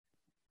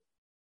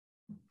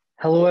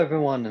Hello,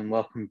 everyone, and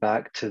welcome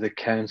back to the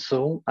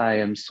council. I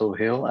am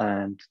Sohail,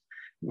 and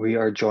we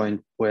are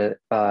joined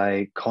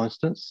by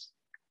Constance,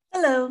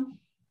 Hello.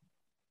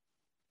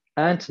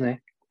 Anthony,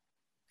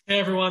 Hey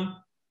everyone.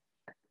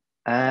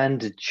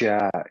 and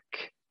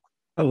Jack.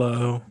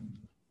 Hello.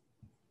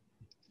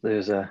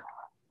 There's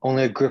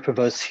only a group of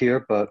us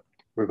here, but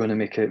we're going to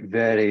make it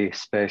very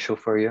special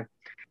for you.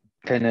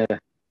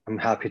 I'm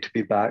happy to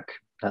be back.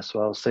 That's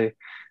what I'll say.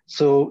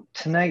 So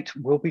tonight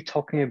we'll be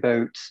talking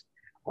about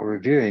or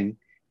reviewing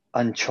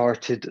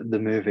Uncharted the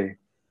movie,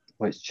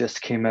 which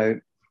just came out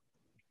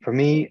for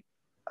me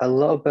a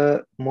little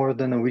bit more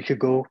than a week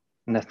ago,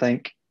 and I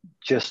think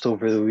just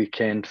over the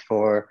weekend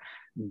for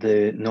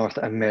the North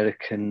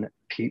American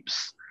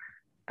peeps.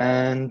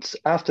 And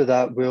after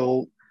that,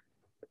 we'll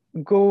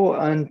go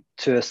on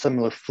to a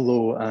similar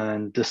flow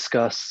and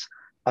discuss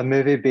a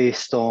movie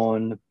based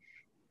on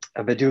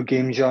a video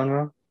game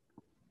genre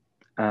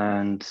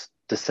and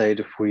decide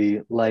if we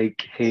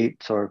like,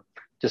 hate, or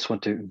just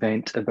want to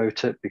vent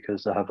about it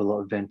because I have a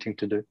lot of venting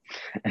to do.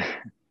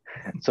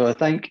 So I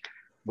think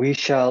we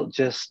shall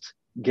just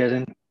get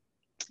in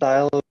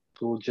style.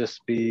 Will just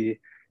be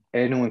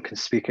anyone can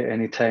speak at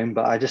any time,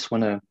 but I just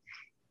want to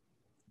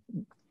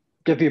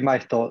give you my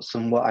thoughts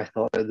on what I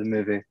thought of the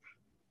movie.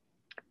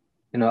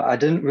 I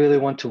didn't really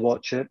want to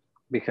watch it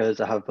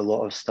because I have a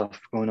lot of stuff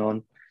going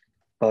on,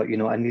 but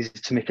I needed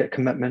to make it a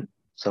commitment.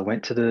 So I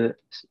went to the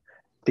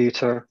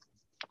theater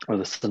or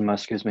the cinema,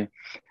 excuse me,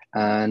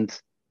 and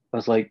I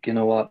was like, you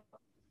know what?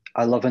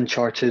 I love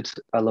Uncharted.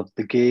 I love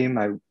the game.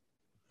 I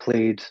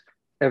played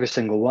every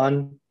single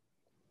one.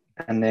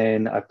 And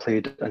then I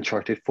played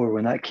Uncharted 4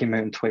 when that came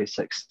out in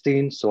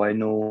 2016. So I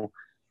know,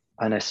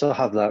 and I still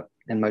have that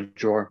in my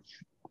drawer.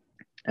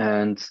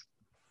 And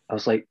I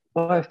was like,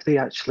 what if they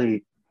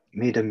actually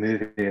made a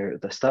movie out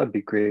of this? That would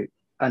be great.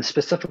 And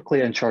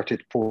specifically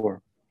Uncharted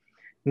 4.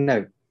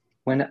 Now,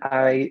 when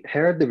I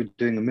heard they were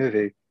doing a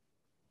movie,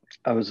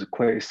 I was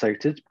quite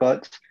excited.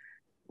 But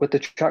with the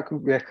track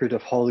record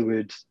of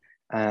Hollywood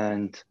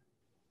and,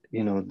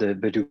 the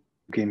video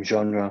game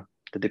genre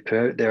that they put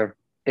out there,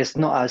 it's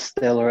not as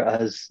stellar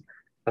as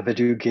a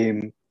video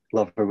game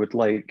lover would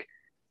like.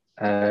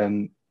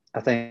 I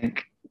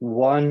think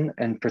one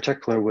in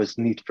particular was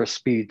Need for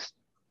Speed.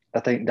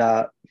 I think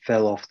that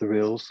fell off the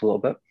rails a little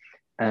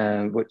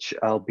bit, which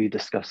I'll be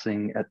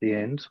discussing at the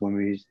end when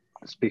we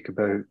speak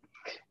about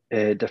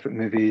different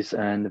movies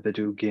and the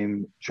video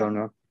game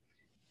genre.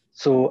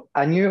 So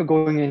I knew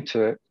going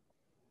into it,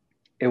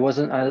 it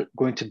wasn't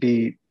going to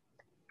be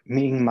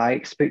meeting my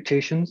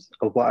expectations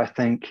of what I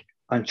think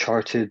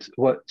Uncharted,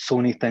 what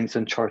Sony thinks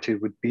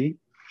Uncharted would be.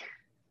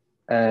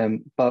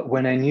 But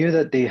when I knew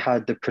that they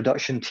had the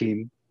production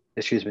team,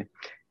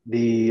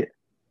 the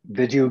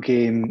video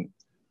game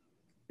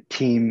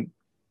team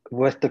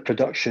with the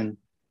production,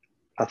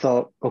 I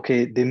thought,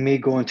 okay, they may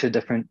go into a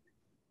different,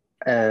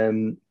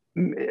 in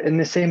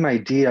the same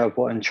idea of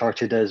what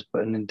Uncharted is,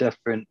 but in a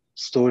different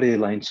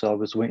storyline. So I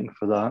was waiting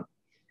for that.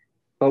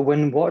 But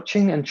when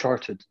watching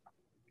Uncharted,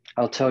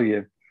 I'll tell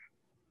you,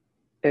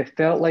 it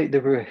felt like they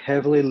were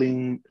heavily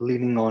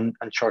leaning on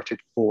Uncharted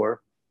 4.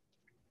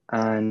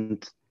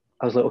 And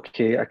I was like,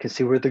 okay, I can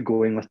see where they're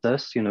going with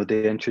this.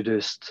 They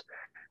introduced,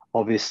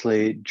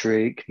 obviously,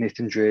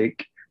 Nathan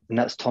Drake, and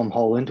that's Tom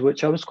Holland,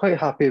 which I was quite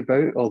happy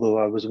about, although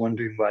I was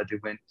wondering why they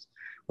went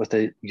with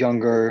a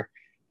younger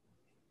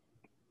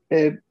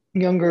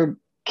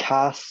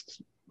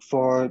cast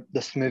for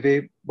this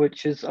movie,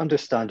 which is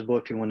understandable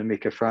if you want to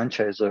make a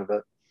franchise of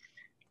it.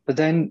 But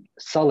then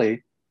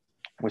Sully,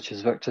 which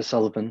is Victor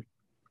Sullivan,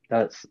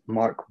 that's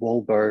Mark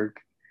Wahlberg.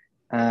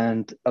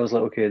 And I was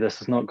like, okay,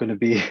 this is not going to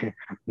be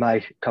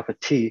my cup of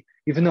tea,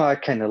 even though I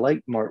kind of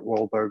like Mark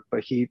Wahlberg,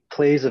 but he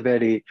plays a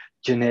very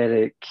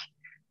generic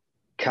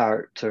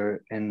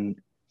character in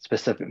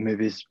specific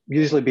movies,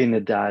 usually being a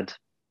dad,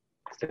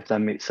 if that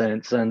makes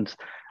sense. And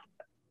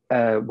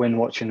when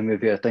watching the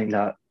movie, I think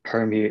that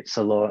permeates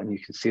a lot, and you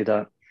can see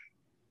that.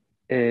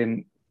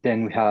 Then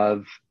we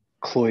have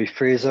Chloe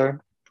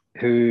Fraser,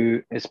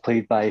 who is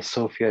played by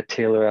Sophia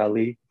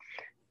Taylor-Ali,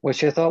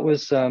 which I thought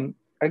was a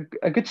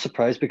good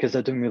surprise because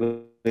I didn't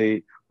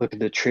really look at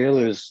the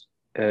trailers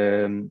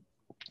going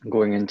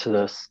into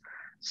this.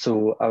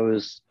 So I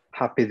was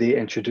happy they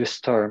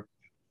introduced her.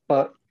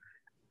 But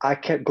I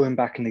kept going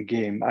back in the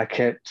game. I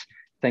kept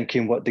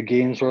thinking what the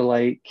games were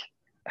like,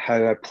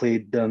 how I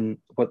played them,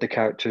 what the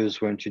characters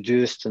were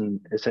introduced,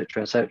 and et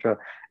cetera, et cetera.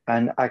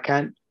 And I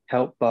can't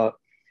help but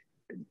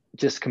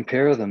just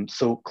compare them.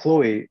 So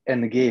Chloe in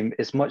the game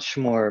is much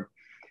more,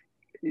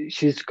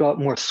 she's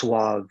got more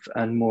suave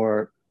and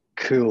more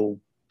cool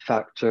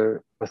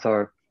factor with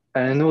her.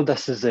 And I know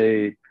this is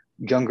a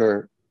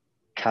younger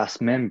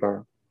cast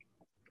member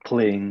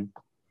playing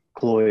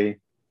Chloe.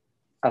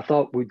 I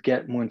thought we'd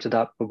get more into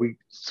that, but we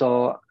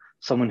saw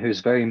someone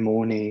who's very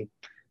moany,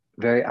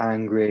 very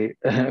angry,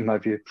 in my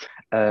view.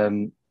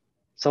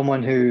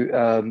 Someone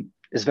who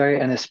is very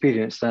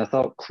inexperienced. And I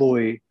thought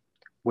Chloe,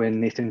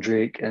 when Nathan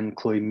Drake and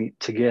Chloe meet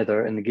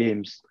together in the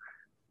games,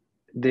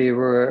 they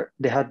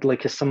had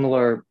like a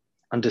similar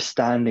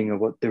understanding of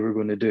what they were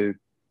going to do.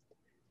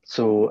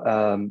 So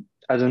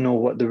I don't know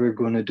what they were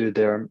going to do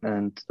there,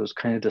 and I was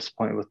kind of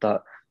disappointed with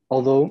that.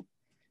 Although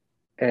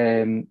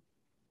um,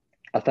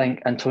 I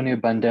think Antonio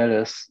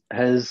Banderas,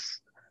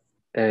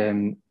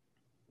 um,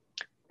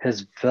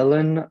 his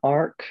villain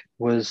arc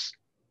was,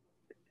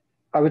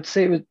 I would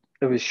say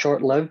it was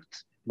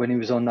short-lived when he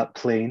was on that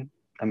plane.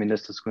 I mean,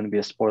 this is going to be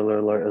a spoiler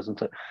alert,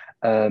 isn't it?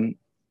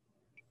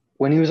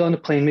 When he was on the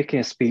plane making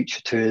a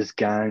speech to his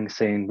gang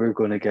saying, we're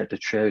going to get the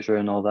treasure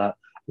and all that.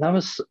 And I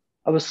was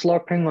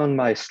slurping on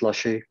my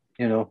slushy,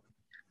 you know.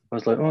 I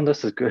was like, oh,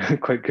 this is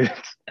good, quite good.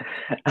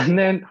 And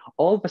then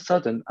all of a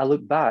sudden, I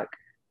look back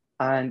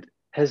and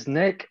his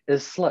neck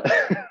is slit.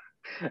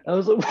 I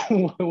was like,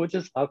 what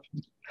just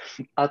happened?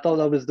 I thought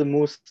that was the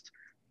most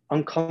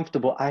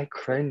uncomfortable. I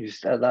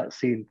cringed at that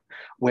scene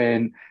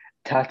when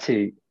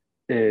Tati,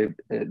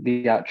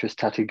 the actress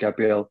Tati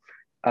Gabrielle,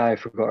 I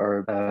forgot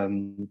her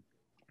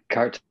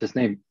character's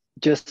name,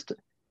 just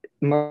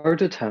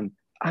murdered him,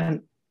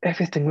 and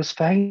everything was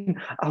fine.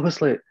 I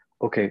was like,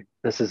 okay,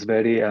 this is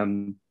very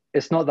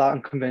it's not that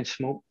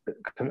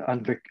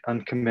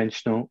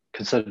unconventional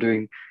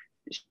considering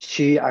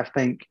she, I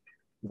think,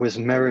 was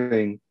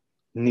mirroring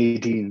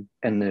Nadine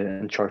in the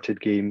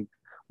Uncharted game,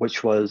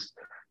 which was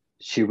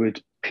she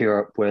would pair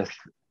up with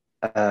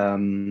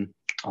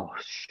oh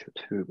shit,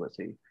 who was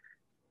he?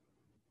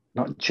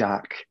 Not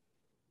Jack,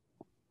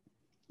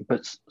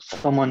 but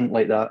someone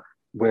like that,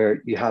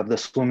 where you have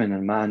this woman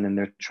and man and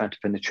they're trying to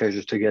find the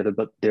treasure together,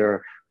 but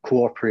they're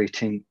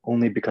cooperating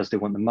only because they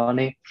want the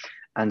money.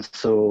 And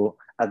so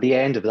at the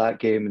end of that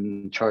game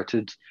in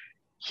Uncharted,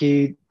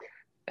 he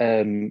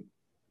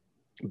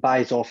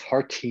buys off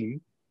her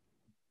team,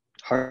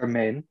 her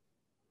men,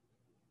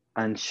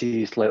 and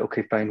she's like,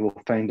 okay, fine,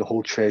 we'll find the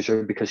whole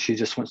treasure, because she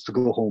just wants to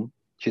go home.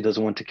 She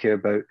doesn't want to care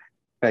about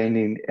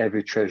finding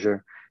every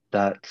treasure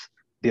that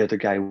the other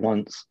guy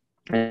wants.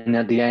 And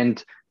at the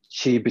end,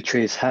 she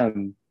betrays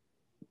him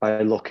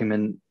by locking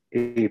him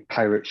in a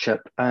pirate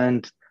ship.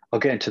 And I'll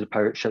get into the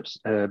pirate ships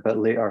a bit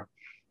later.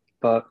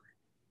 But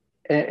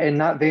in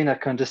that vein, I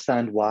can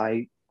understand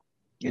why,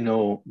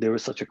 there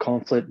was such a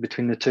conflict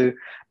between the two.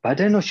 But I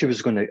didn't know she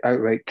was going to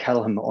outright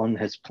kill him on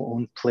his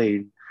own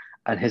plane,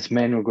 and his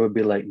men were going to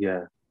be like,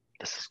 "Yeah,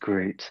 this is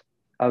great."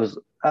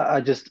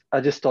 I just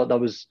thought that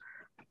was,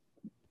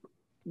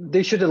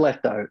 they should have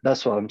left that out.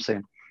 That's what I'm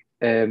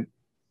saying.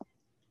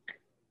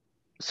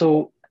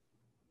 So,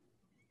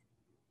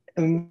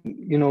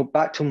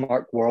 back to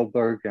Mark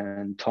Wahlberg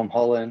and Tom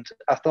Holland,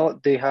 I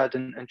thought they had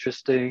an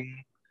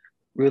interesting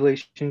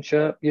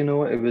relationship.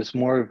 It was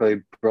more of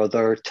a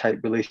brother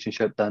type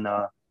relationship than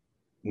a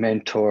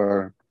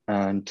mentor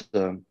and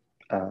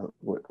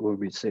what would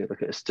we say,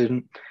 like a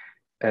student.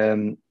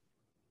 Um,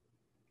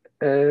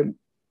 they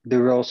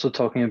were also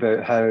talking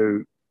about how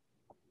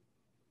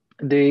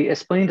they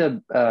explained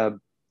a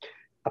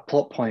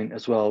plot point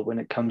as well when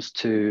it comes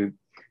to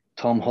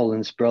Tom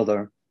Holland's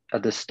brother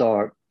at the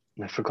start.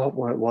 And I forgot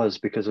what it was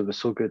because it was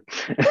so good.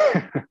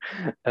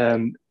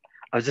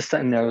 I was just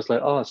sitting there, I was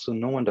like, oh, so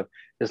no wonder.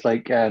 It's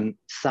like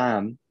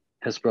Sam,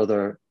 his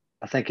brother,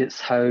 I think it's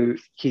how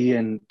he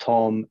and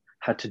Tom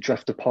had to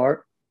drift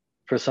apart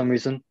for some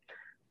reason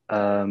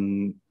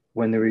when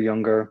they were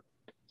younger,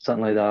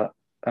 something like that.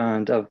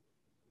 And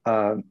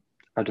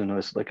I don't know,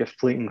 it's like a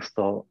fleeting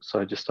thought, so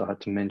I just thought I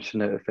had to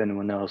mention it if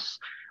anyone else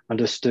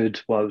understood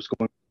what I was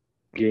going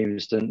on.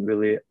 Games didn't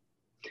really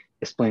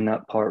explain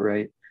that part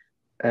right.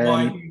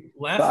 Why he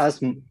But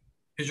left?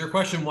 Is your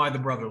question why the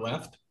brother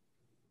left?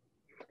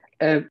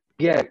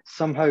 yeah,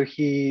 somehow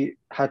he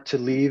had to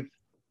leave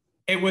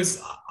It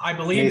was, I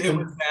believe it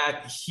was Nathan.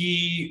 that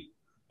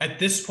at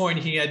this point,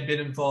 he had been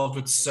involved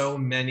with so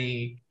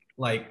many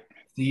like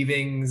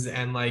thievings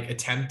and like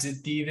attempted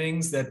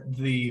thievings that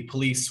the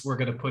police were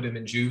going to put him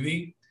in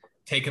juvie,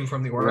 take him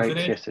from the Right,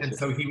 orphanage. yes, yes, And yes.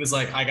 so he was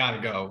like, I gotta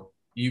go.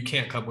 You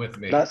can't come with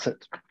me. That's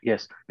it.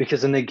 Yes,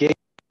 because in the game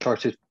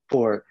Uncharted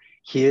 4,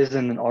 he is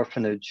in an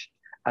orphanage,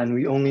 and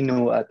we only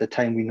know at the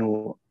time we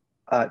know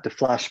at the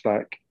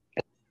flashback,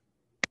 he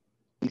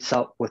meets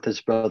up with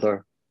his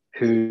brother,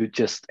 who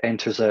just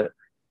enters it,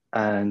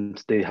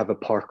 and they have a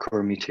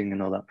parkour meeting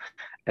and all that,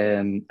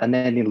 and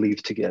then they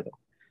leave together.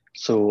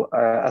 So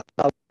I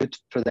thought it was good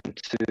for them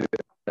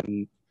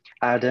to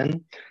add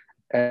in,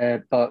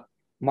 but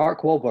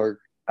Mark Wahlberg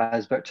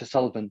as Victor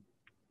Sullivan,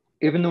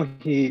 even though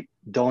he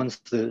dons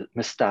the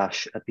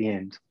moustache at the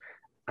end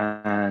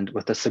and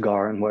with a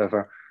cigar and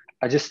whatever,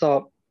 I just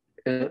thought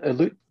it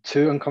looked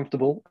too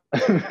uncomfortable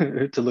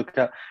to look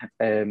at.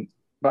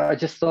 But I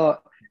just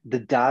thought the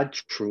dad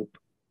trope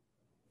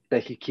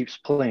that he keeps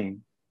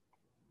playing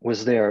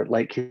was there.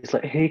 Like he's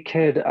like, "Hey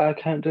kid, I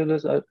can't do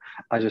this."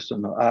 I just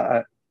don't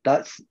know.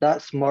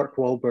 That's Mark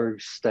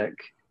Wahlberg's stick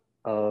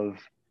of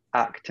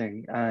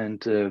acting,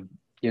 and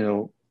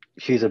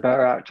he's a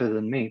better actor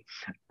than me,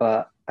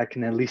 but I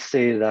can at least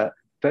say that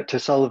Victor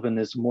Sullivan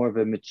is more of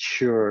a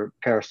mature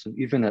person,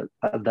 even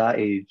at that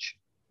age,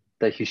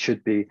 that he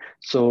should be.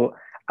 So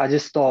I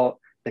just thought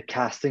the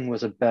casting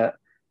was a bit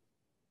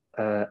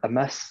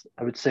amiss,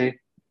 I would say,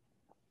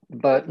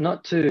 but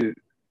not to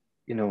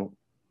you know,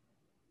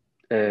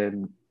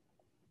 um,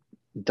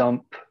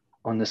 dump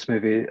on this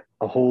movie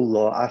a whole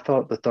lot. I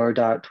thought the third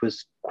act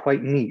was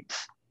quite neat,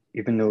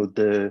 even though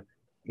the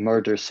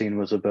murder scene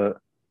was a bit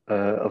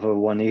of a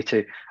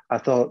 180. I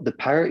thought the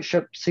pirate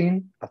ship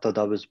scene, I thought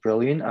that was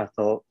brilliant. I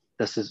thought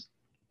this is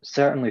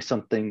certainly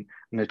something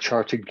an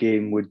Uncharted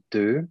game would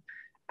do.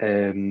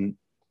 Um,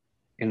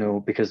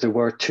 because there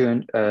were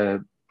two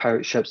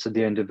pirate ships at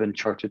the end of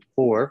Uncharted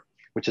 4,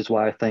 which is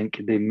why I think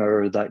they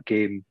mirror that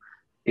game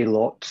a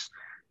lot.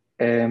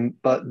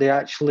 But they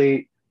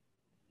actually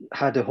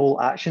had a whole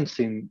action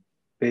scene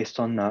based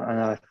on that, and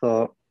I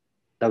thought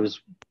that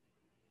was.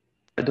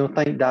 I don't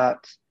think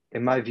that,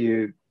 in my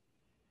view,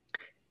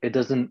 it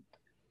doesn't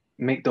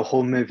make the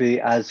whole movie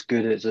as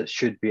good as it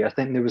should be. I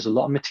think there was a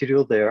lot of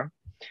material there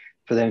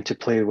for them to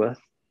play with,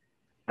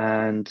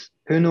 and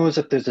who knows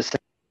if there's a.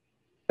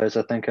 As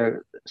I think I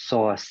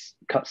saw a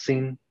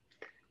cutscene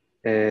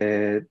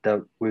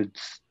that would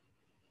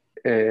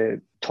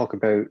talk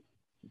about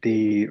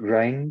the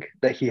ring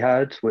that he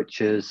had, which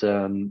is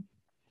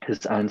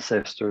his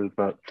ancestor,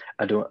 but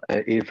I don't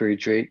Avery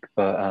Drake,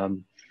 but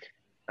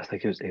I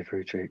think it was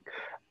Avery Drake.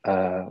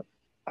 I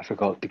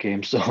forgot the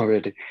games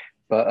already,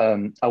 but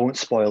I won't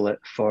spoil it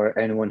for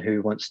anyone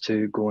who wants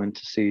to go in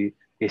to see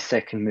a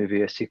second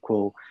movie, a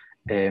sequel,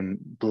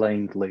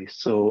 blindly.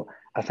 So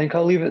I think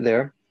I'll leave it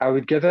there. I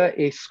would give it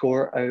a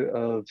score out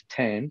of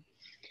 10.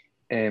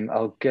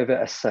 I'll give it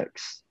a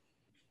 6.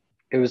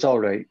 It was all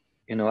right.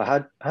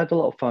 I had a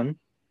lot of fun.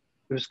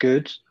 It was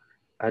good.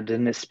 I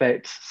didn't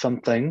expect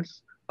some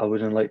things. I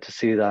wouldn't like to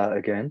see that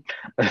again.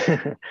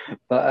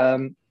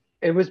 But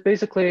it was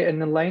basically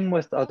in line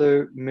with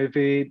other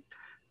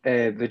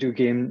video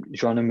game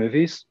genre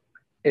movies.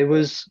 It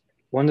was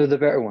one of the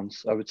better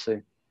ones, I would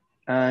say.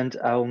 And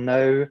I'll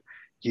now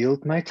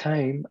yield my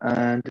time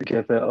and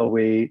give it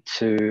away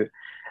to,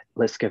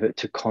 let's give it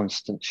to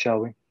Constance, shall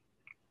we?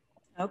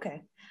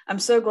 Okay. I'm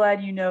so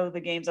glad you know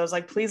the games. I was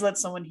like, please let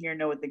someone here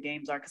know what the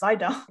games are, because I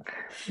don't.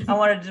 I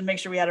wanted to make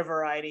sure we had a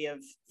variety of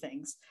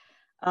things.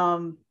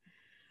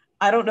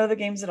 I don't know the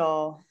games at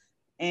all.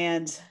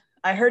 And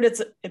I heard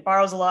it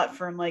borrows a lot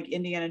from like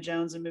Indiana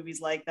Jones and movies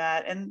like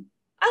that. And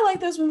I like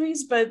those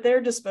movies, but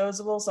they're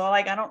disposable. So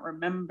I don't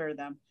remember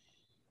them.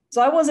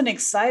 So I wasn't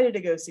excited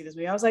to go see this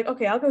movie. I was like,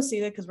 okay, I'll go see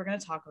it because we're going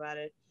to talk about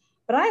it.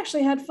 But I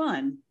actually had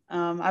fun.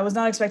 I was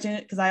not expecting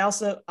it because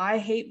I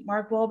hate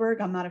Mark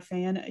Wahlberg. I'm not a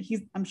fan.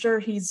 I'm sure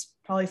he's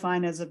probably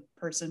fine as a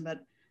person, but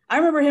I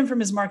remember him from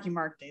his Marky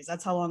Mark days.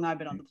 That's how long I've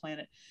been on the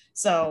planet.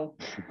 So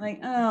like,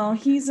 oh,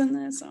 he's in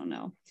this. Oh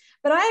no.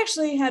 But I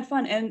actually had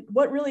fun. And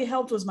what really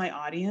helped was my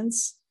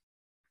audience.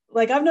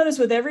 Like I've noticed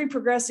with every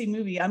progressing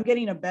movie, I'm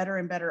getting a better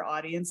and better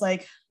audience.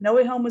 Like No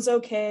Way Home was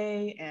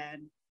okay.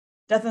 And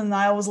Death in the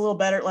Nile was a little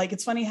better. Like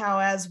it's funny how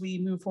as we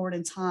move forward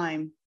in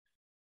time,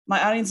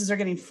 my audiences are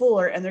getting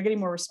fuller and they're getting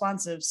more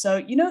responsive. So,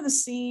 the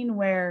scene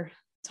where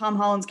Tom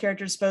Holland's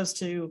character is supposed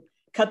to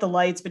cut the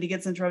lights, but he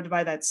gets interrupted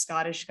by that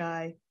Scottish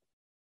guy.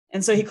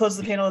 And so he closes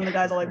the panel and the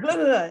guy's all like, blah,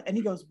 blah, blah. And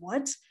he goes,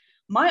 what?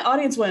 My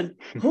audience went,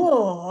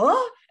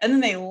 oh, and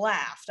then they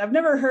laughed. I've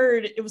never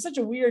heard, it was such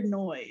a weird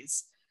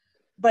noise,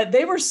 but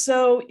they were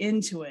so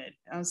into it.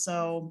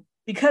 So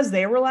because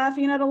they were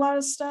laughing at a lot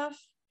of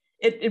stuff,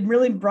 it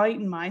really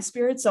brightened my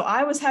spirit. So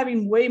I was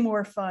having way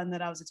more fun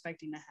than I was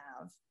expecting to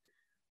have.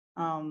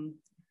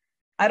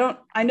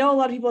 I know a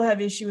lot of people have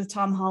issue with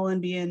Tom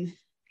Holland being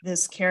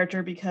this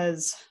character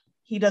because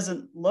he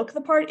doesn't look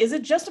the part. Is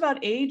it just about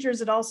age or is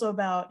it also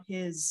about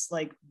his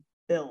like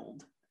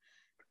build?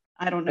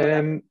 I don't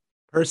know.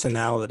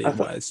 Personality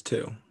wise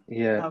too.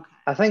 Yeah. Okay.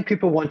 I think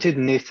people wanted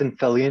Nathan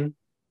Fillion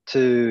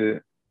to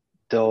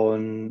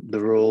don the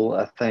role.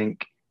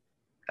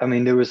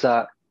 There was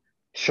that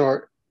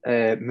short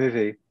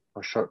movie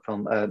or short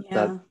film,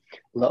 that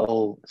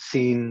little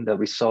scene that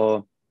we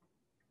saw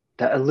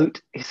that it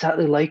looked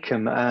exactly like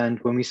him. And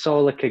when we saw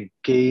like a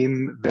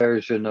game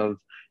version of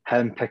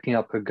him picking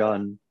up a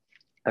gun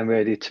and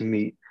ready to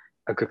meet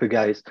a group of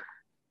guys,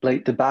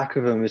 like the back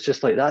of him was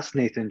just like, that's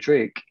Nathan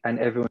Drake. And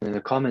everyone in the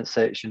comment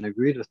section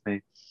agreed with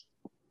me.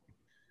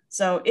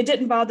 So it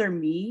didn't bother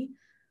me,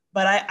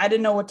 but I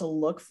didn't know what to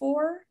look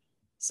for.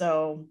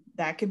 So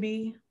that could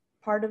be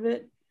part of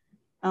it.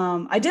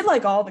 I did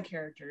like all the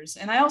characters.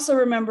 And I also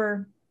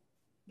remember,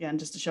 again,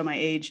 just to show my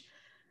age,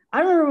 I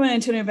remember when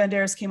Antonio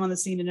Banderas came on the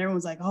scene and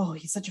everyone's like, oh,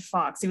 he's such a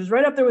fox. He was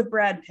right up there with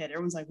Brad Pitt.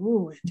 Everyone's like,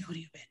 ooh,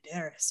 Antonio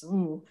Banderas,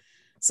 ooh.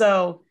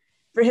 So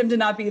for him to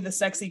not be the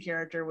sexy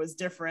character was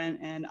different.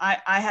 And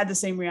I had the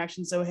same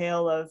reaction,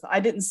 Sohail, of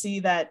I didn't see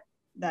that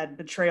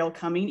betrayal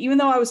coming, even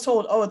though I was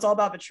told, oh, it's all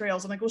about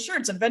betrayals. I'm like, well, sure,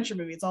 it's an adventure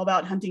movie. It's all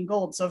about hunting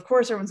gold. So of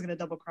course everyone's going to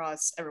double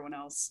cross everyone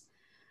else.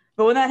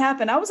 But when that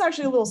happened, I was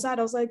actually a little sad.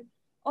 I was like,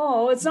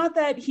 oh, it's not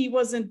that he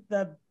wasn't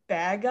the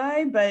bad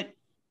guy, but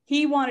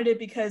he wanted it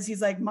because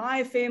he's like,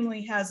 my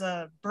family has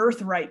a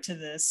birthright to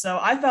this. So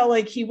I felt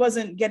like he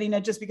wasn't getting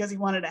it just because he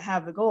wanted to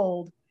have the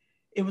gold.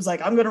 It was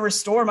like, I'm going to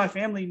restore my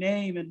family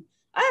name. And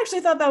I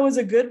actually thought that was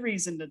a good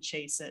reason to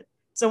chase it.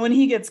 So when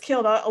he gets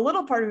killed, a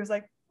little part of me was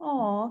like,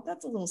 oh,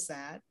 that's a little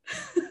sad.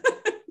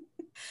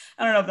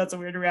 I don't know if that's a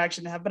weird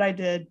reaction to have, but I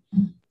did.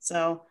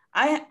 So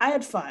I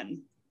had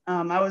fun.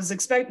 I was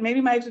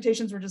maybe my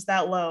expectations were just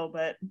that low,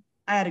 but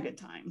I had a good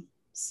time.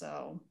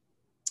 So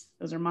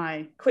those are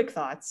my quick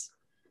thoughts.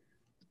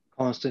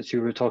 Constance,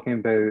 you were talking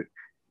about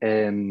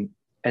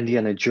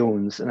Indiana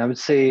Jones, and I would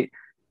say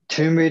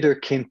Tomb Raider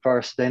came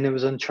first, then it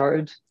was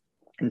Uncharted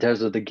in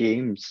terms of the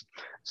games.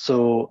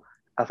 So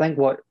I think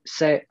what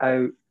set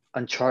out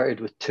Uncharted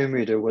with Tomb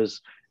Raider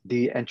was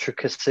the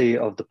intricacy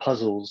of the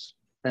puzzles.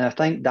 And I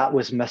think that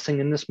was missing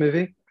in this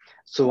movie.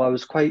 So I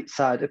was quite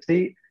sad. If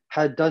they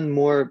had done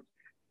more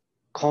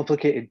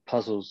complicated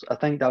puzzles, I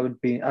think that would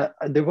be,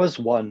 there was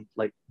one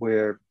like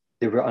where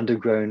they were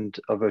underground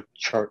of a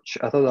church.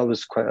 I thought that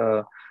was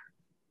quite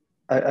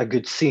a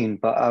good scene,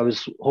 but I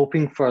was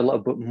hoping for a little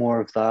bit more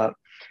of that.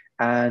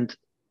 And,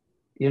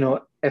 you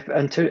know, if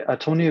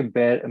Antonio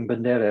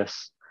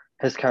Banderas,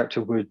 his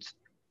character would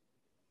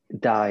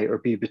die or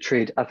be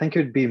betrayed, I think it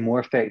would be more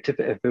effective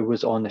if it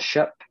was on a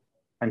ship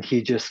and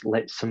he just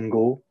lets him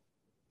go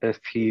if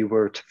he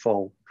were to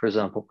fall, for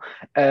example.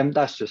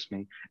 That's just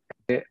me.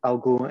 I'll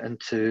go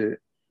into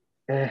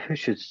who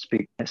should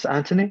speak. It's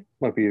Anthony.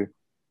 What about you?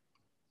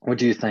 What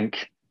do you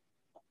think?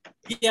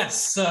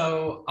 Yes,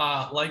 so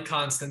like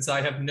Constance,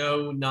 I have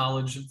no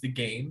knowledge of the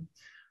game.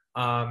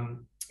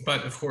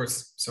 But of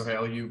course,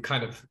 Sohail, you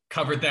kind of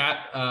covered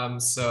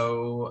that.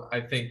 So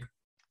I think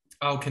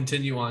I'll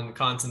continue on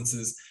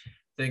Constance's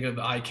thing of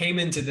I came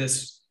into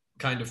this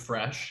kind of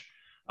fresh.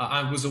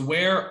 I was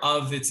aware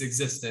of its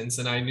existence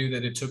and I knew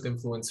that it took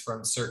influence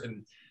from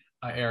certain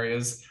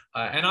areas.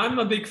 And I'm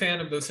a big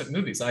fan of those type of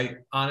movies. I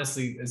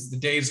honestly, as the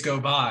days go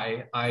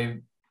by,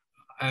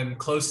 I'm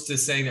close to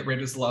saying that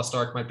Raiders of the Lost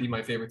Ark might be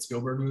my favorite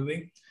Spielberg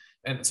movie.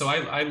 And so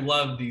I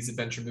love these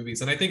adventure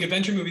movies. And I think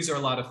adventure movies are a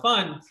lot of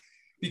fun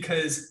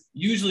because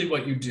usually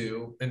what you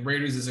do, and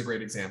Raiders is a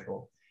great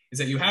example, is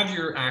that you have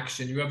your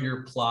action, you have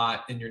your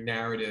plot and your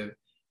narrative,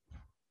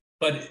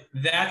 but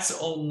that's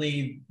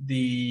only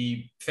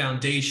the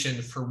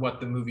foundation for what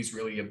the movie's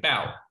really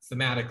about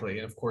thematically.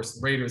 And of course,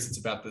 Raiders, it's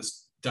about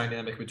this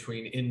dynamic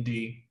between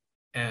Indy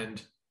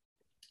and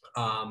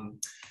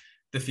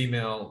the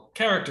female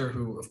character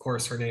who, of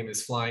course, her name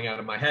is flying out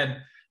of my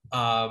head.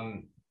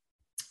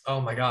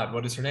 Oh my God,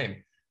 what is her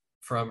name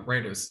from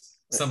Raiders?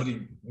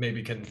 Somebody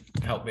maybe can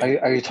help me.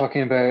 Are you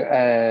talking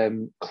about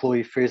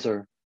Chloe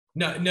Fraser?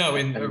 No,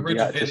 in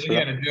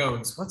Indiana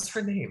Jones. What's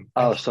her name?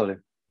 Oh, sorry.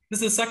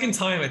 This is the second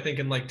time, I think,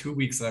 in like 2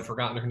 weeks that I've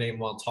forgotten her name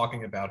while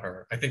talking about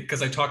her. I think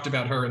because I talked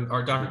about her in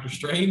our Doctor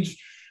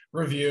Strange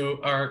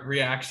review, our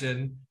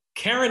reaction.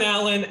 Karen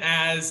Allen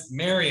as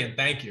Marion.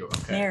 Thank you.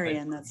 Okay.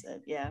 Marion, that's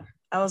it. Yeah.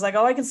 I was like,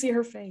 oh, I can see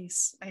her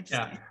face.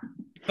 Yeah.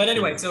 But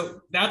anyway, so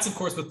that's, of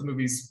course, what the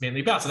movie's mainly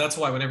about. So that's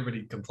why when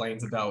everybody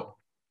complains about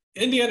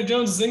Indiana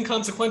Jones is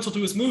inconsequential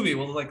to his movie,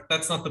 well, like,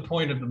 that's not the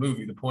point of the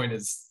movie. The point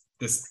is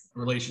this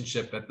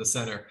relationship at the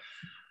center.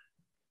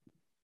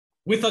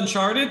 With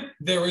Uncharted,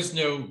 there is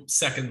no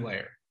second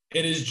layer.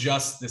 It is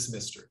just this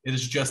mystery. It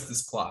is just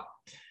this plot.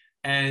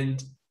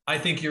 And I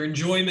think your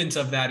enjoyment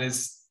of that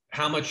is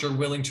how much you're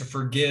willing to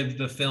forgive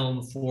the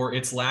film for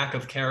its lack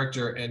of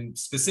character and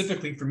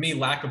specifically for me,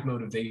 lack of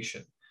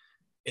motivation.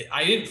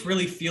 I didn't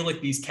really feel like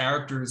these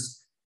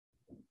characters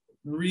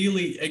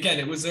really, again,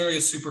 it was very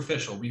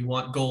superficial. We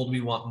want gold,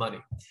 we want money.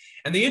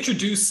 And they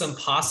introduced some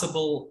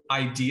possible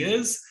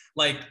ideas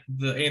like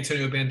the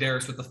Antonio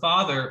Banderas with the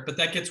father, but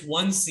that gets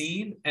one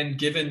scene, and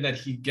given that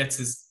he gets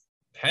his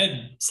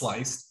head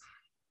sliced,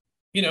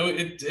 you know,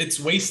 it's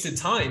wasted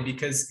time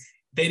because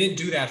they didn't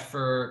do that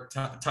for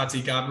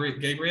Tati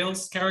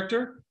Gabriel's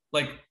character.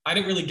 Like, I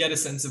didn't really get a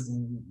sense of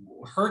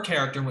her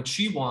character and what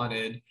she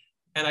wanted.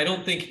 And I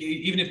don't think,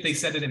 even if they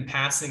said it in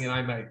passing and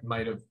I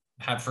might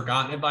have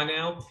forgotten it by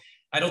now,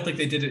 I don't think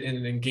they did it in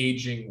an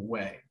engaging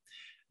way.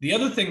 The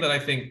other thing that I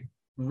think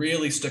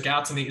really stuck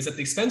out to me is that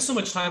they spend so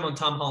much time on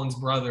Tom Holland's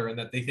brother and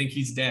that they think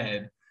he's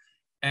dead.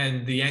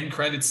 And the end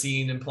credit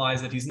scene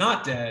implies that he's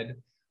not dead.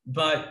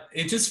 But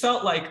it just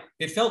felt like,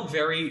 it felt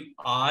very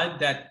odd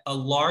that a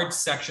large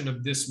section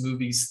of this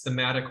movie's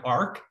thematic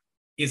arc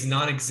is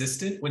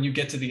non-existent when you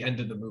get to the end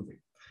of the movie.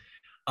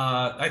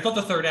 I thought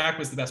the third act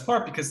was the best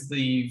part because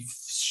the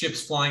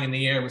ships flying in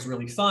the air was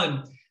really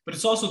fun, but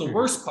it's also the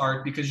worst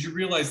part because you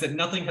realize that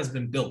nothing has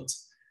been built.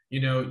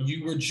 You know,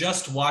 you were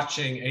just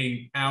watching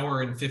an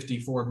hour and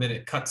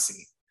 54-minute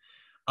cutscene.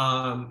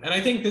 And I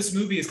think this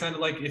movie is kind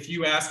of like, if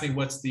you ask me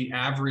what's the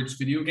average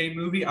video game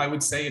movie, I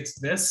would say it's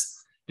this,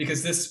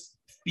 because this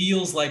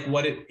feels like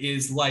what it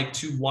is like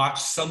to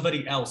watch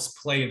somebody else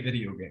play a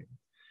video game.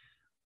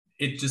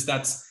 It just,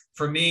 that's,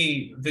 for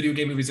me, video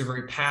game movies are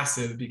very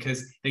passive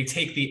because they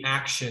take the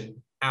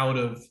action out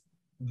of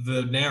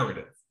the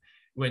narrative.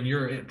 When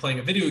you're playing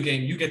a video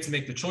game, you get to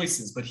make the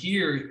choices, but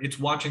here it's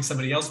watching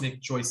somebody else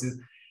make choices.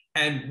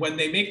 And when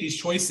they make these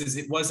choices,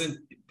 it wasn't,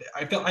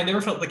 I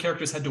never felt the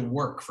characters had to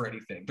work for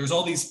anything. There's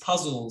all these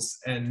puzzles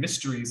and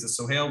mysteries that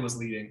Sohail was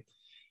leading,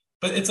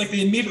 but it's like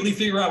they immediately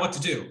figure out what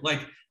to do. Like,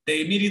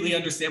 they immediately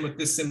understand what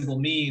this symbol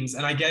means.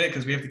 And I get it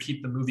because we have to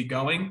keep the movie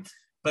going.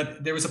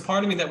 But there was a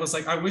part of me that was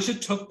like, I wish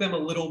it took them a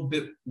little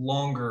bit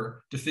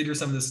longer to figure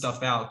some of this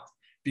stuff out,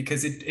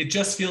 because it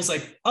just feels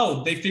like,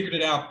 oh, they figured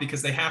it out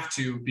because they have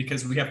to,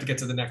 because we have to get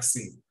to the next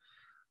scene.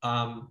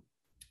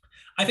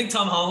 I think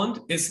Tom Holland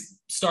is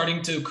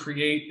starting to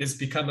has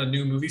become a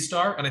new movie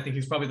star. And I think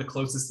he's probably the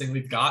closest thing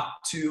we've got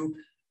to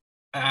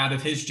out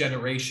of his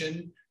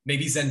generation.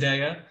 Maybe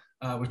Zendaya,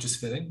 which is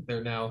fitting.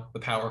 They're now the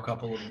power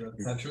couple of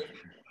the century.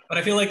 But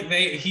I feel like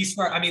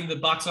the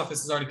box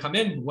office has already come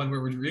in. When we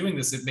were reviewing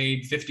this, it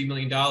made $50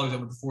 million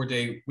over the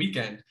 4-day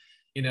weekend.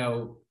 You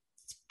know,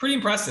 it's pretty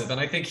impressive. And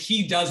I think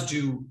he does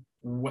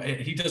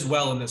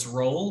well in this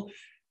role.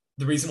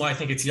 The reason why I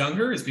think it's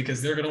younger is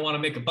because they're going to want to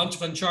make a bunch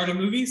of Uncharted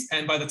movies.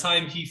 And by the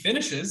time he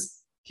finishes,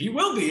 he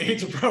will be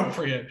age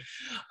appropriate.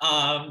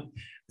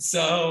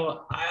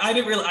 So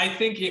I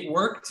think it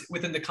worked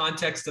within the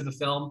context of the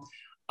film.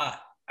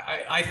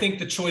 I think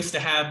the choice to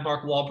have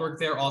Mark Wahlberg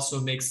there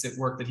also makes it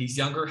work that he's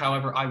younger.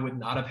 However, I would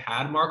not have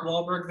had Mark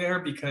Wahlberg there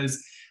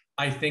because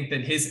I think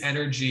that his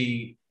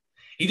energy,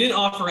 he didn't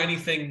offer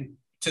anything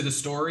to the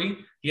story.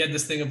 He had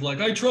this thing of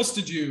like, I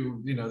trusted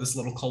you, this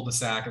little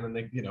cul-de-sac, and then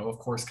they, of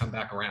course, come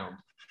back around.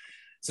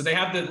 So they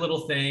have that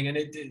little thing, and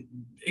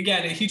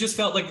he just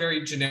felt like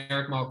very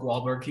generic Mark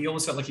Wahlberg. He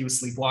almost felt like he was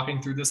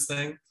sleepwalking through this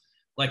thing.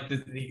 Like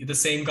the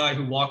same guy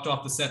who walked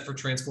off the set for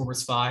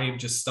Transformers 5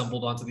 just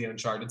stumbled onto the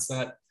Uncharted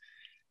set.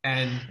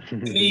 And to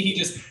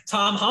me,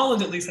 Tom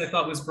Holland, at least I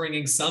thought, was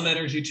bringing some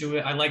energy to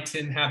it. I liked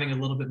him having a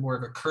little bit more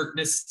of a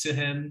curtness to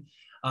him.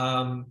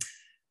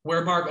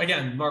 Where Mark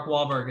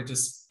Wahlberg,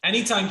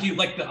 anytime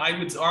I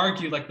would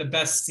argue like the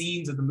best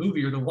scenes of the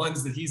movie are the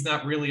ones that he's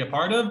not really a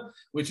part of,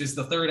 which is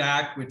the third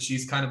act, which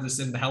he's kind of just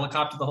in the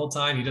helicopter the whole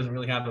time. He doesn't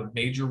really have a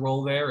major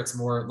role there. It's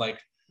more like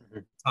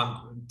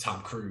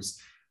Tom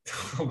Cruise,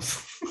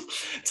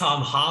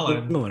 Tom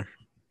Holland.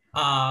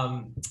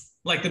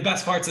 Like the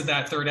best parts of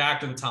that third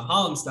act are the Tom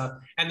Holland stuff.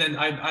 And then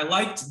I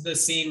liked the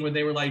scene when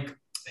they were like,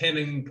 him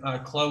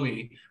and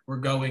Chloe were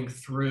going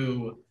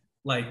through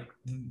like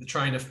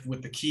trying to,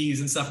 with the keys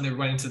and stuff, and they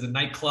went into the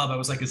nightclub. I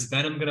was like, is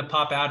Venom gonna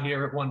pop out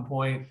here at one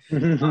point?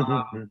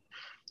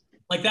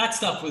 Like that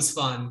stuff was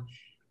fun.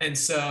 And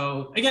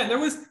so again, there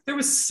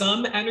was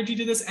some energy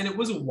to this, and it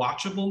was a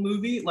watchable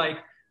movie. Like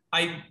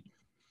there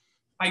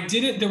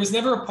was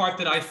never a part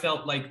that I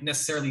felt like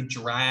necessarily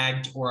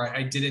dragged, or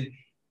I didn't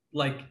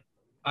like,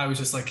 I was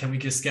just like, can we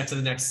just get to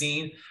the next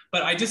scene?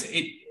 But I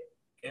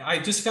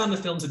just found the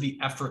film to be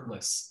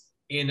effortless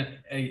in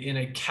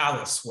a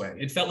callous way.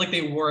 It felt like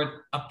they weren't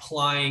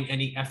applying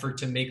any effort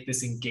to make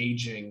this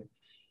engaging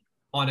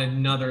on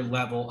another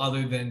level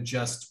other than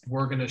just,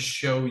 we're going to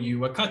show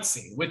you a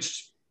cutscene,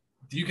 which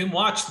you can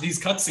watch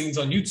these cutscenes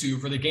on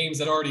YouTube for the games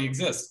that already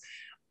exist.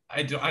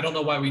 I don't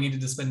know why we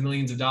needed to spend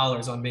millions of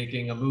dollars on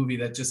making a movie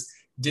that just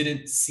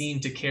didn't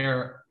seem to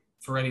care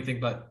for anything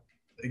but,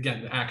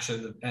 again, the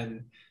action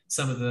and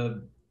some of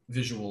the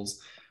visuals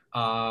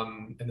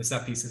and the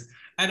set pieces.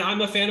 And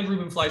I'm a fan of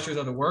Ruben Fleischer's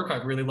other work. I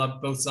really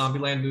loved both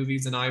Zombieland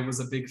movies, and I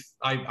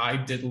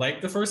did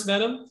like the first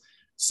Venom.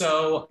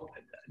 So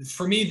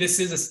for me, this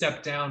is a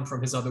step down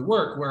from his other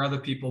work, where other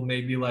people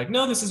may be like,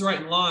 no, this is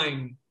right in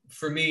line.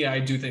 For me, I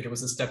do think it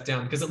was a step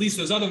down, because at least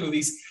those other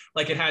movies,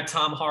 like it had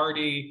Tom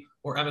Hardy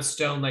or Emma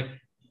Stone, like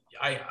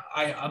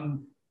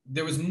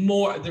there was a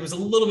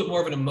little bit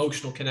more of an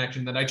emotional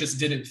connection that I just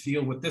didn't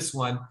feel with this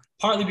one,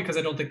 partly because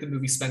I don't think the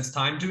movie spends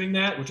time doing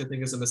that, which I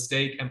think is a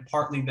mistake, and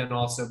partly then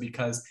also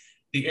because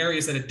the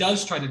areas that it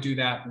does try to do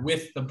that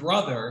with the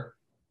brother,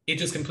 it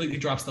just completely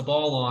drops the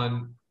ball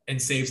on and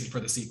saves it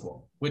for the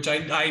sequel, which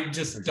I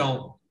just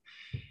don't.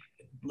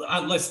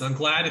 Listen, I'm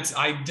glad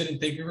I didn't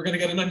think we were going to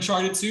get an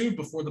Uncharted 2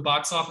 before the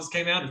box office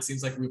came out. It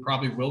seems like we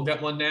probably will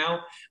get one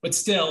now, but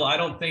still, I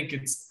don't think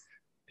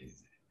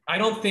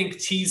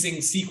teasing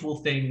sequel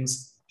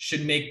things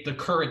should make the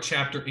current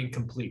chapter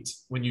incomplete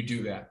when you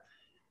do that.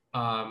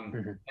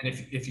 And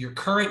if your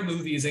current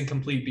movie is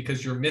incomplete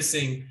because you're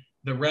missing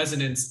the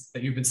resonance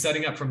that you've been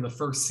setting up from the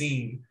first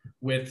scene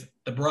with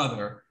the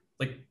brother,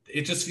 like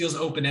it just feels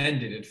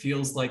open-ended. It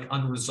feels like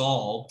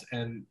unresolved.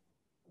 And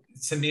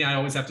to me, I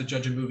always have to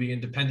judge a movie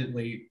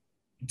independently,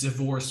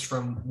 divorced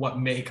from what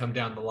may come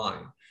down the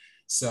line.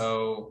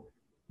 So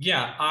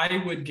yeah,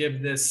 I would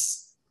give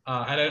this,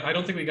 I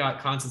don't think we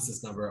got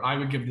consensus number. I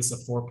would give this a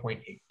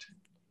 4.8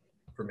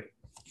 for me.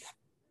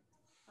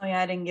 Oh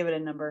yeah, I didn't give it a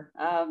number.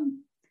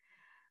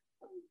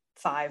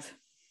 5.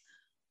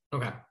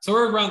 Okay, so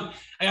we're around,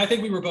 I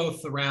think we were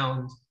both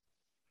around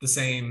the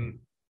same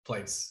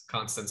place,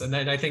 Constance. And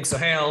then I think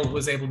Sohail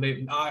was able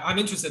to, I'm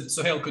interested,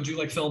 Sohail, could you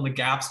like fill in the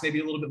gaps maybe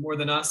a little bit more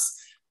than us?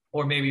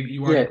 Or maybe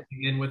you weren't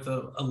in with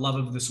a love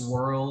of this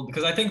world?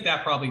 Because I think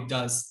that probably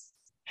does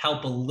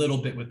help a little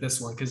bit with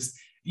this one. Because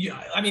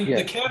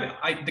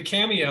the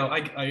cameo,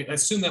 I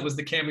assume that was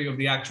the cameo of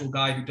the actual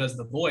guy who does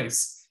the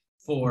voice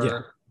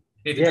for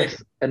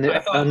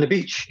on the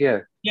beach,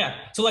 Yeah,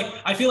 so like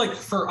I feel like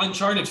for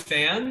Uncharted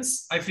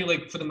fans, I feel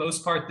like for the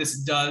most part this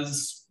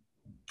does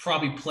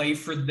probably play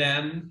for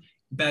them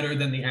better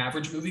than the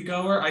average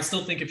moviegoer. I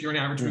still think if you're an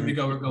average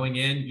moviegoer going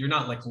in, you're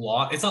not like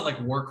it's not like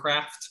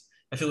Warcraft,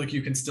 I feel like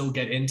you can still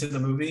get into the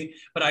movie.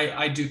 But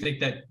I do think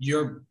that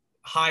your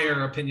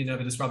higher opinion of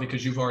it is probably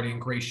because you've already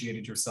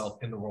ingratiated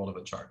yourself in the world of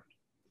Uncharted.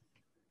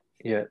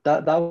 Yeah,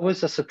 that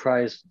was a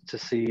surprise to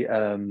see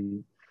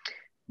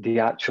the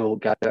actual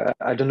guy.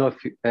 I don't know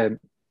if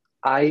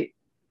I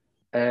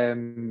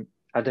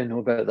I don't know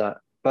about that,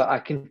 but I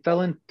can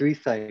fill in three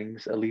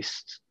things at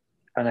least,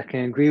 and I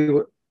can agree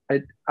with.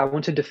 I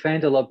want to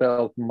defend a little bit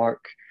of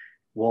Mark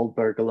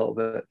Wahlberg a little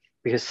bit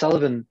because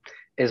Sullivan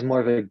is more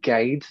of a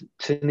guide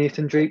to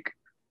Nathan Drake,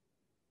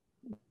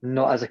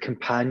 not as a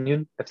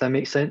companion, if that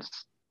makes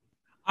sense.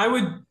 I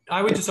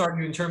would just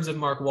argue in terms of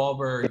Mark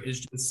Wahlberg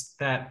is just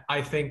that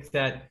I think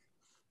that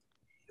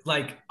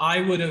like I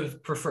would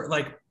have preferred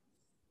like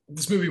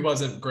this movie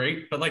wasn't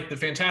great, but like the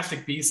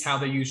Fantastic Beasts, how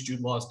they used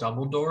Jude Law's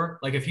Dumbledore,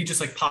 like if he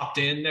just like popped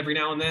in every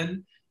now and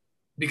then,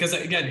 because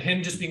again,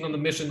 him just being on the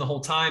mission the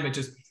whole time, it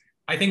just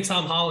I think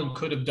Tom Holland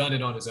could have done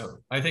it on his own.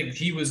 I think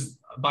he was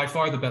by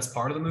far the best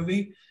part of the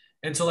movie.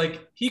 And so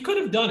like he could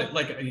have done it.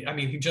 Like I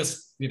mean, he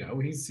just,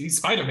 he's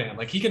Spider-Man.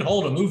 Like he can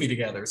hold a movie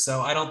together.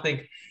 So I don't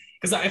think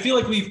because I feel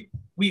like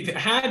we've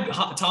had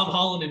Tom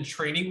Holland in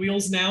training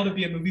wheels now to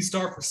be a movie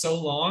star for so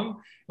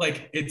long.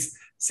 Like it's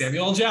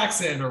Samuel L.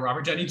 Jackson or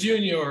Robert Downey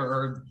Jr.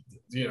 or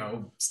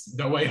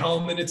No Way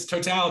Home in its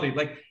totality.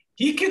 Like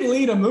he can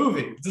lead a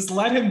movie. Just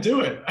let him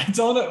do it. I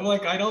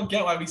don't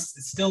get why we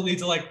still need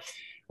to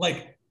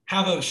like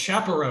have a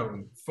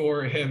chaperone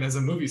for him as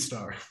a movie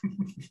star.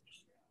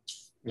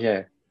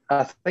 Yeah,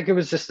 I think it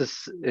was just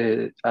this,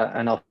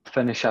 and I'll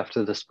finish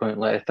after this point.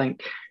 Like I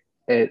think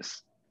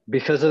it's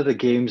because of the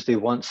games they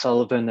want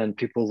Sullivan and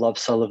people love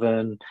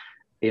Sullivan.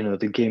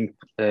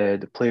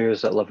 The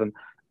players that love him,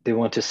 they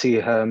want to see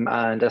him,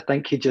 and I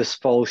think he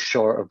just falls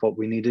short of what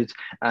we needed.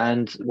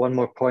 And one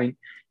more point,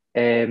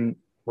 when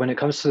it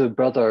comes to the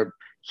brother,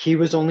 he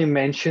was only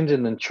mentioned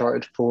in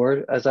Uncharted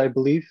 4, as I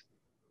believe,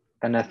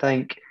 and I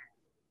think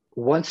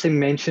once they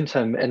mentioned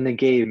him in the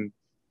game,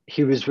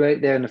 he was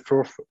right there in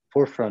the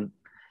forefront,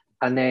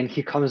 and then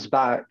he comes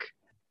back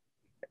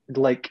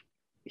like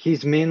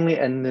he's mainly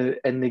in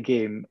the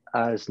game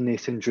as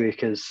Nathan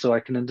Drake is. So I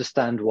can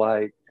understand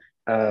why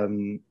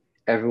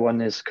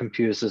everyone is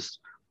confused as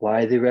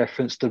why they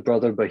referenced the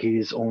brother, but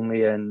he's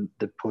only in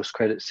the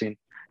post-credit scene.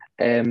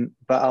 But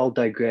I'll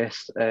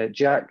digress.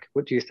 Jack,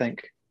 what do you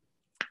think?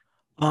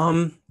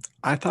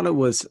 I thought it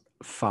was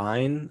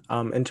fine.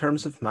 In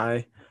terms of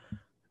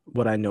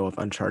what I know of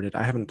Uncharted,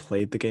 I haven't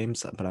played the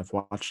games, but I've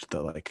watched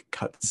the like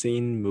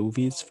cutscene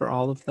movies for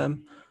all of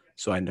them,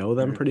 so I know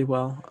them pretty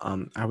well.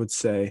 I would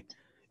say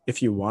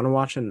if you want to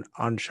watch an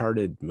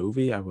Uncharted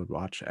movie, I would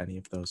watch any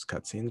of those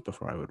cutscenes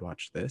before I would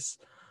watch this,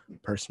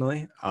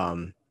 personally.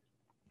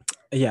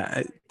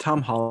 Yeah,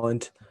 Tom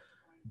Holland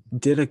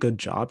did a good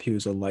job. He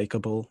was a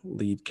likable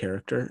lead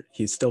character.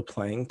 He's still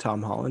playing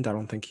Tom Holland. I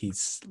don't think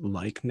he's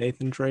like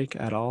Nathan Drake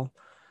at all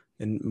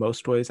in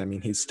most ways. I mean,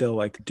 he's still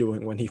like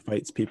doing when he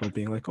fights people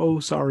being like, oh,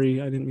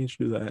 sorry, I didn't mean to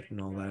do that and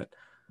all that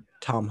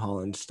Tom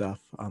Holland stuff.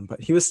 But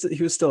he was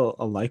still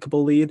a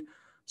likable lead.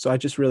 So I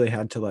just really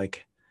had to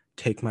like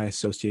take my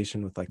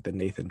association with like the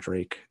Nathan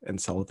Drake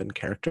and Sullivan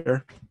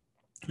character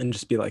and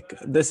just be like,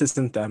 this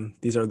isn't them.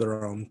 These are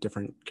their own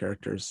different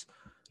characters.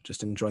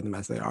 Just enjoy them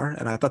as they are.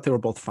 And I thought they were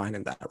both fine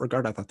in that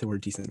regard. I thought they were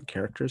decent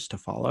characters to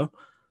follow.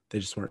 They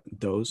just weren't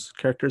those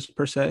characters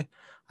per se.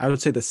 I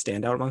would say the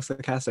standout amongst the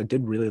cast, I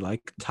did really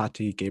like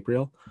Tati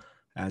Gabriel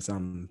as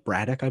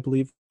Braddock, I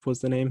believe was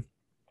the name.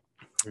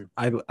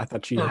 I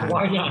thought she had.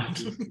 Why not?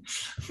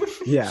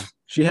 Yeah,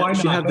 she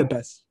had the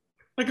best.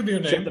 That could be her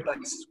name. She had the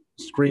best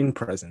screen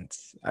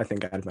presence, I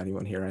think, out of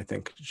anyone here. I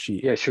think she.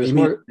 Yeah, she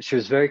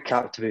was very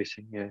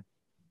captivating. Yeah.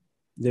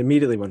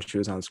 Immediately when she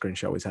was on screen,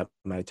 she always had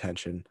my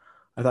attention.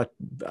 I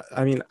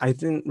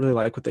didn't really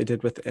like what they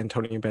did with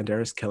Antonio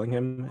Banderas killing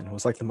him, and it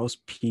was like the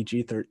most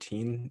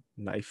PG-13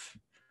 knife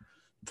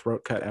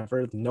throat cut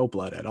ever. No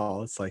blood at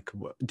all. It's like,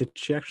 did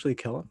she actually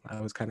kill him? I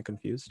was kind of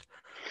confused.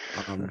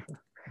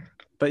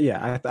 But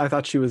yeah, I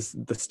thought she was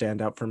the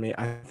standout for me.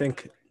 I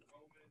think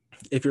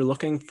if you're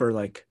looking for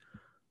like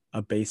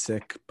a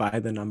basic by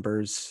the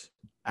numbers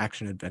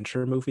action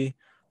adventure movie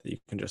that you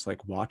can just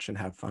like watch and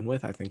have fun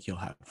with, I think you'll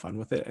have fun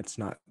with it. It's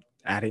not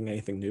adding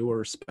anything new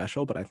or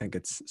special, but I think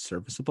it's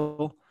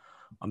serviceable.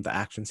 The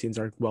action scenes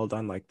are well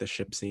done, like the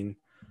ship scene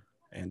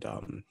and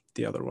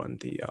the other one,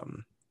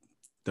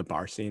 the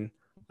bar scene.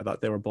 I thought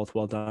they were both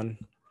well done.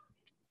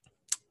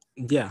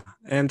 Yeah,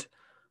 and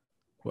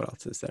what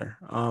else is there?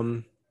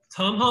 Tom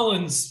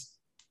Holland's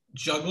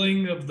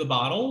juggling of the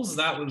bottles,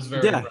 that was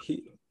very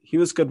he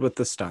was good with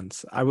the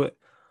stunts. I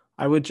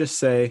would just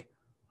say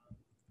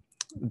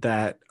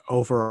that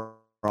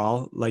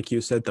overall, like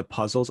you said, the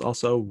puzzles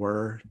also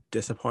were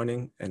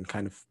disappointing and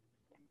kind of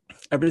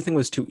everything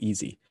was too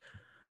easy.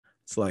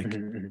 It's like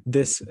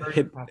this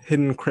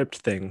hidden crypt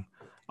thing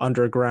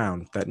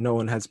underground that no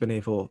one has been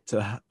able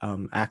to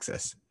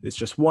access. It's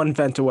just one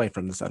vent away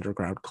from this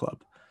underground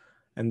club.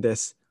 And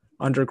this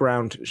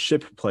underground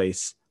ship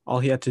place, all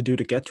he had to do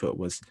to get to it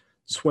was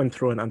swim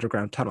through an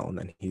underground tunnel and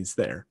then he's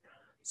there.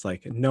 It's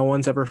like no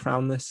one's ever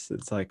found this.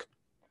 It's like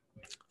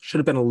should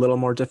have been a little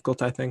more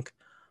difficult, I think.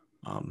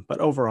 But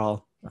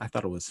overall, I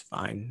thought it was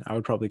fine. I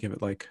would probably give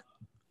it like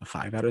a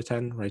 5 out of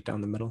 10, right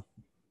down the middle.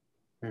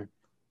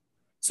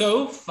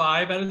 So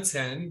 5 out of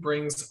 10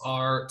 brings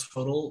our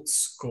total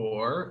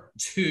score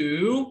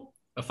to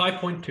a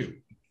 5.2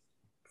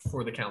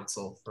 for the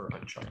council for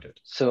Uncharted.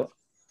 So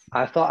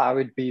I thought I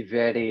would be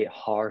very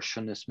harsh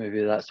on this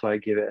movie. That's why I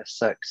gave it a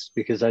 6,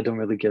 because I don't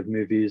really give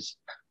movies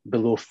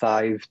below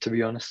 5, to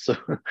be honest. So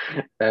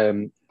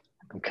I'm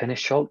kind of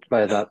shocked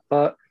by that.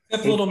 But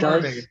That's it Little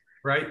does. Mermaid,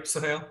 right,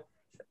 Sahel?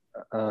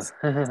 Yeah.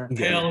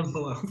 Tail and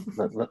below.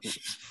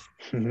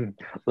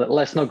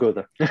 Let's not go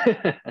there.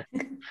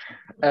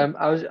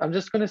 I'm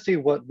just going to see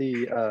what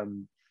the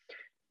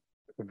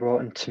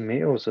Rotten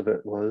Tomatoes of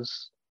it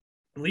was.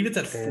 I believe it's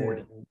at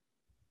 40.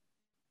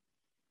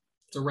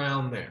 It's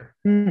around there.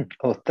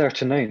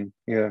 39.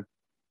 Yeah.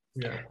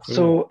 Yeah.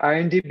 So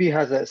IMDb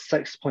has it at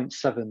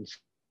 6.7.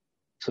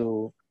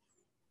 So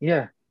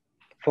yeah,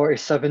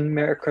 47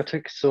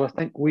 Metacritic. So I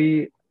think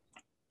we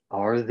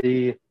are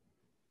the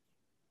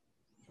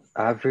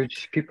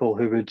average people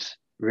who would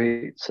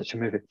rate such a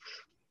movie.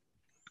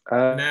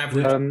 An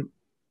average.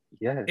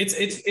 Yeah.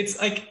 It's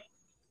like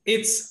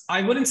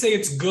I wouldn't say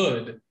it's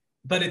good,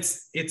 but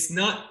it's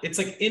not, it's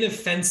like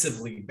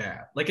inoffensively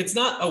bad. Like it's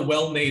not a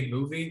well-made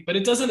movie, but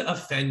it doesn't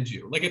offend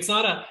you. Like it's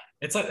not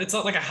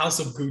like a House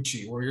of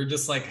Gucci where you're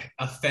just like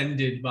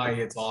offended by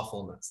its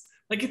awfulness.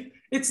 Like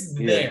it's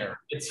there.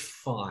 It's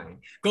fine.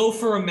 Go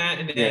for a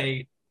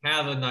matinee,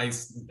 have a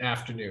nice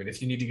afternoon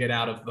if you need to get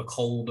out of the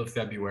cold of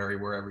February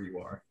wherever you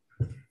are.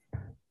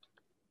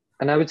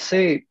 And I would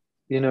say,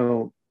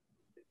 even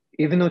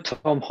though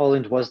Tom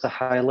Holland was the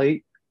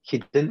highlight,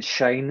 he didn't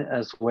shine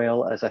as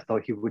well as I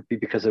thought he would be,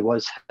 because it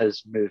was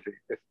his movie.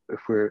 If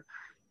we're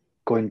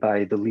going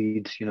by the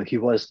lead, he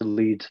was the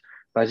lead.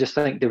 But I just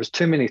think there was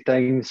too many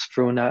things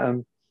thrown at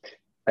him.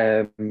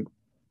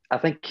 I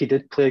think he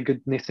did play a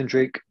good Nathan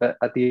Drake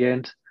at the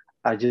end.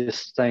 I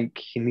just think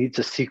he needs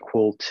a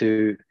sequel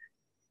to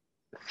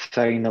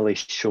finally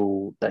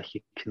show that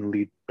he can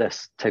lead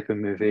this type of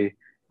movie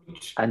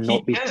and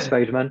not be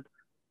Spider-Man,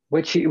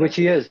 which he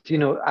is.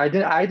 I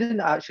didn't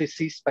actually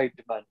see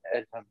Spider-Man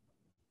in him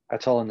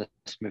at all in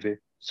this movie,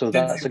 so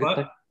that's a good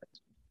thing.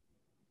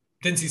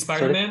 Didn't see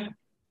Spider-Man? Sorry?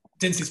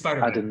 Didn't see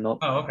Spider-Man? I did not.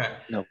 Oh, okay.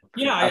 No.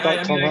 Yeah, I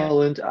thought Tom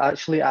Holland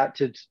actually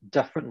acted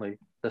differently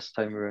this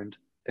time around,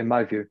 in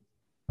my view.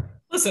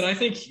 Listen, I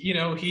think,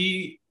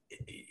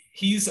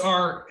 he's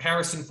our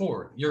Harrison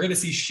Ford. You're going to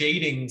see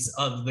shadings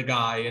of the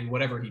guy in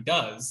whatever he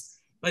does,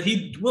 but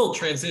he will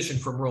transition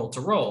from role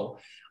to role.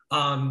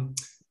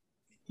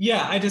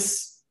 I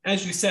just,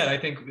 as you said, I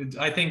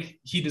think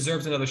he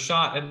deserves another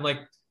shot and like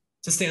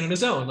to stand on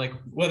his own. Like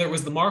whether it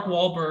was the Mark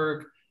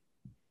Wahlberg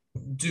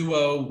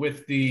duo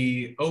with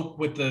the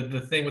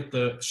thing with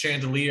the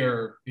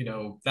chandelier,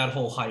 that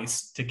whole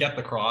heist to get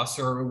the cross,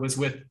 or it was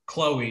with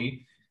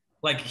Chloe.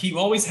 Like he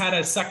always had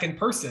a second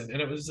person,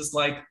 and it was just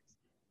like,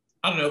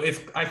 I don't know,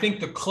 if I think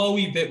the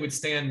Chloe bit would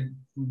stand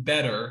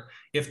better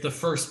if the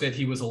first bit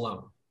he was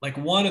alone. Like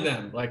one of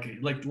them, like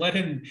let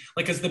him,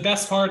 like, because the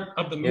best part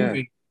of the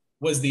movie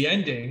was the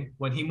ending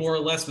when he more or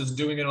less was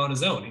doing it on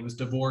his own. He was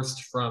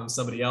divorced from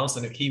somebody else,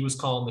 and he was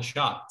calling the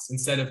shots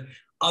instead of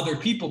other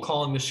people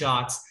calling the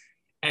shots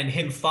and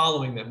him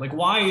following them. Like,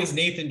 why is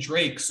Nathan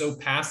Drake so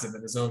passive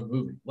in his own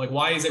movie? Like,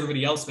 why is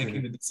everybody else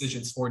making the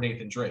decisions for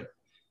Nathan Drake?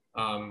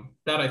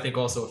 That I think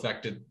also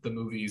affected the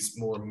movie's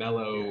more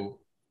mellow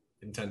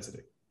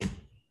intensity.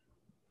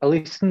 At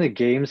least in the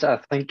games, I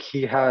think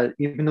he had,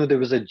 even though there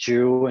was a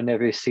duo in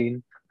every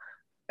scene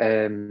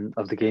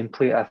of the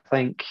gameplay,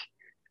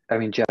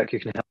 Jack, you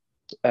can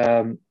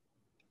help.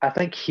 I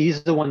think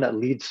he's the one that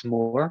leads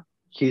more.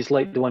 He's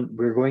like the one,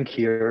 we're going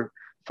here,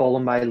 follow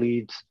my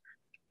lead,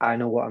 I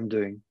know what I'm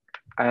doing.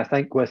 And I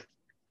think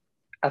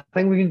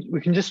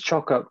we can just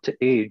chalk up to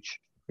age.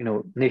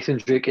 Nathan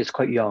Drake is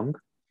quite young.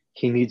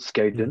 He needs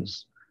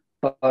guidance.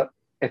 But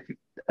if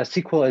a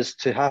sequel is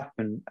to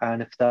happen,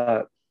 and if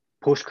that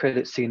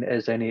post-credit scene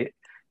is any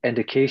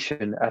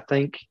indication, I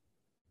think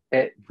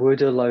it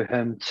would allow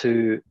him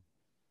to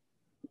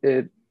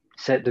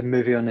set the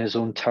movie on his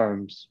own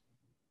terms.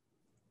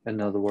 In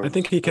other words, I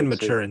think he can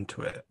mature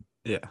into it.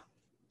 Yeah.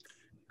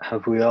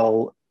 Have we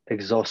all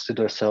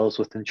exhausted ourselves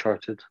with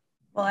Uncharted?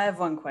 Well, I have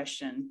one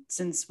question,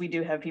 since we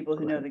do have people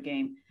who know the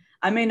game.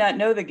 I may not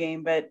know the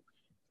game, but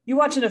you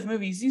watch enough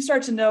movies, you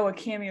start to know a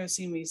cameo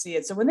scene when you see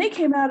it. So when they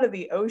came out of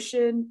the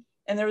ocean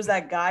and there was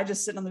that guy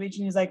just sitting on the beach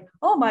and he's like,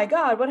 "Oh my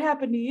God, what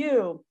happened to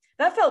you?"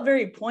 That felt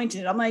very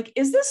pointed. I'm like,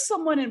 is this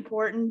someone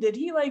important? Did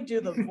he like do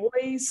the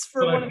voice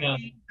for one of the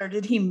games, or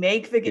did he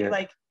make the game?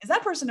 Like, is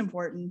that person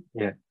important?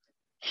 Yeah.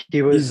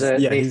 He was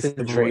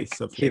Nathan Drake.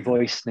 He Nathan.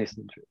 voiced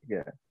Nathan Drake.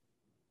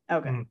 Yeah.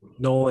 Okay.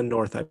 Nolan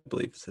North, I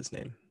believe, is his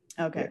name.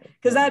 Okay.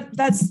 Because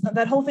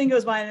that whole thing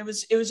goes by, and it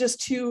was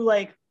just too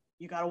like,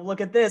 you got to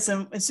look at this.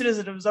 And as soon as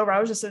it was over, I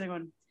was just sitting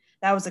going,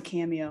 that was a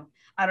cameo.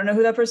 I don't know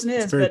who that person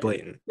is, it's very but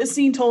blatant. This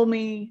scene told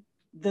me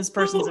this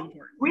person's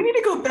important. We need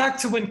to go back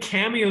to when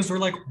cameos were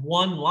like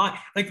one line.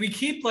 Like we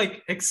keep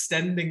like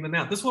extending them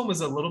out. This one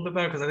was a little bit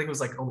better because I think it was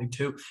like only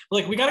two. But,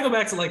 like we got to go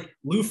back to like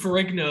Lou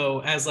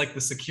Ferrigno as like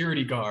the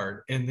security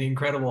guard in The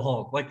Incredible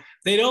Hulk. Like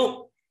they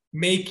don't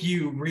make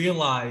you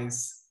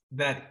realize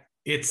that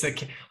it's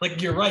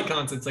like you're right,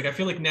 Constance. Like I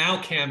feel like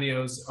now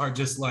cameos are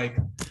just like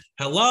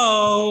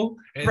hello,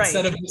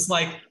 instead of just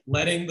like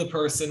letting the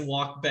person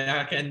walk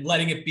back and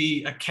letting it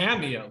be a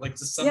cameo, like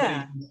just somebody.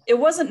 Yeah, it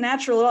wasn't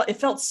natural at all. It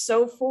felt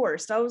so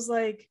forced. I was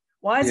like,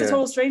 why is a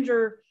total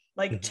stranger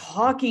like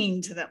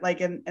talking to them? Like,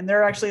 and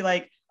they're actually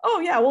like, oh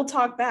yeah, we'll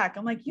talk back.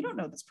 I'm like, you don't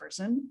know this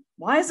person.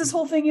 Why is this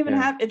whole thing even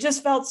happening? It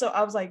just felt so.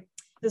 I was like,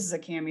 this is a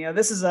cameo.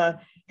 This is a,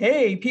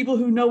 hey, people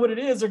who know what it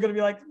is are going to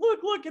be like, look,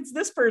 it's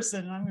this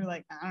person. And I'm gonna be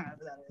like, I don't know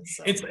who that is.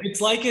 So.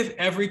 It's like if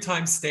every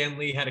time Stan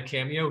Lee had a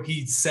cameo,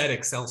 he said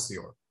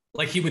Excelsior.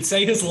 Like he would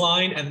say his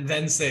line and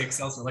then say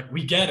Excelsior. Like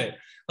we get it.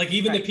 Like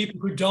even the people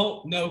who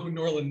don't know who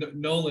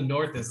Nolan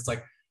North is, it's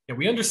like, yeah,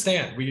 we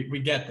understand. We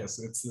get this.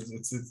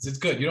 It's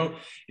good. You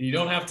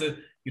don't have to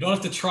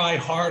try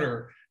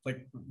harder.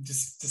 Like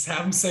just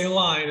have him say a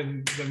line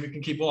and then we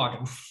can keep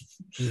walking.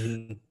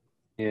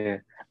 Yeah,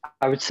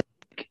 I would say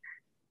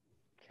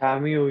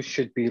cameos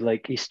should be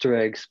like Easter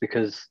eggs,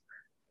 because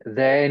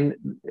then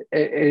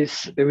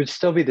it would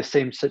still be the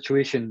same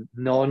situation.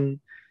 Lovers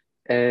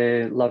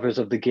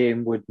of the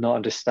game would not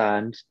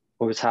understand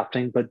what was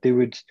happening, but they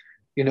would,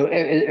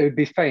 it would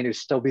be fine. It would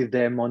still be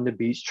them on the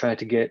beach trying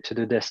to get to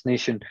the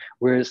destination.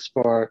 Whereas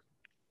for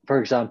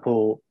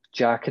example,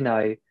 Jack and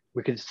I,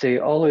 we could say,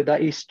 oh, look,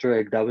 that Easter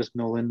egg, that was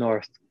Nolan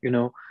North,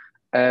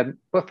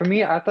 But for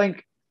me, I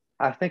think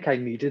I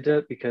needed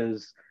it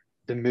because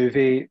the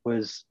movie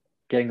was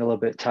getting a little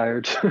bit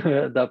tired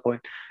at that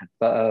point.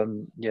 But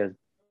yeah,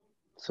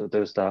 so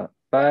there's that.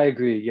 But I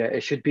agree, yeah,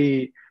 it should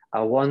be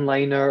a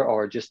one-liner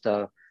or just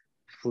a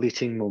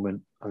fleeting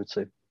moment, I would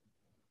say.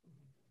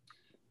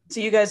 So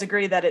you guys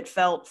agree that it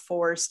felt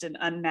forced and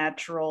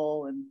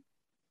unnatural, and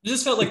it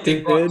just felt like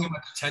they brought too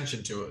much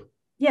attention to it.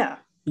 Yeah.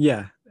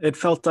 Yeah, it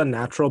felt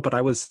unnatural, but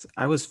I was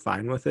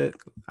fine with it.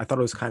 I thought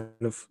it was kind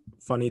of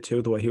funny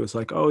too, the way he was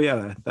like, "Oh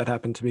yeah, that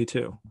happened to me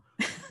too,"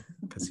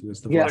 because he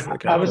was the voice of the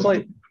character. I was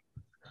like,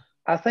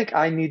 I think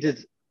I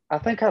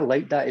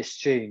liked that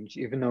exchange,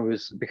 even though it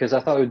was because I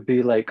thought it would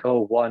be like,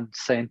 oh, one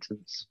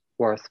sentence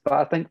worth. But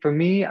I think for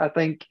me, I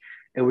think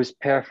it was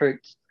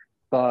perfect.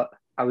 But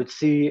I would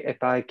see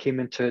if I came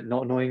into it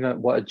not knowing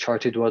what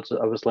Uncharted was,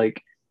 I was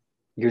like,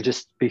 you're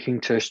just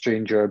speaking to a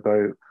stranger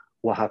about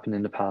what happened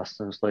in the past.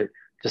 And I was like,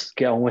 just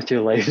get on with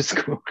your lives,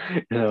 So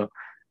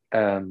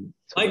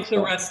like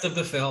the rest of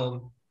the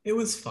film, it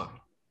was fun.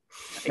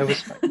 It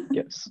was fun,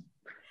 yes.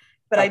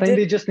 But I think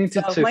they just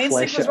needed to my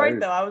flesh instinct was it right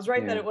out. though. I was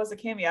right that it was a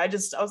cameo. I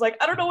was like,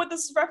 I don't know what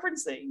this is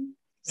referencing.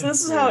 So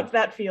this is how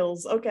that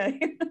feels. Okay.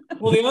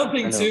 Well, the other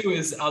thing too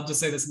is, I'll just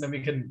say this and then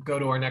we can go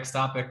to our next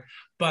topic.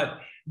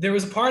 But there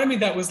was a part of me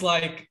that was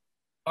like,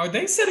 are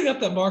they setting up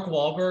that Mark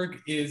Wahlberg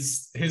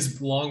is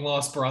his long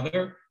lost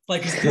brother?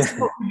 Like, is this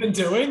what we've been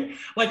doing?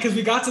 Like, because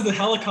we got to the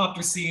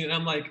helicopter scene and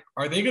I'm like,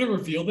 are they going to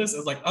reveal this? I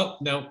was like, oh,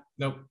 no,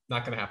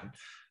 not going to happen.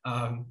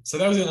 So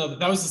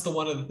that was just the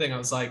one other thing. I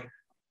was like,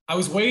 I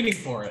was waiting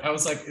for it. I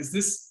was like,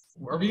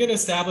 are we going to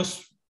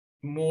establish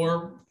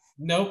more?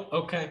 Nope.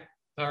 Okay.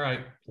 All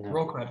right. Yeah.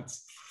 Roll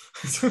credits.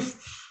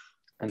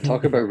 And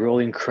talk about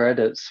rolling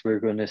credits. We're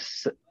going to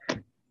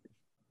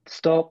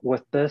stop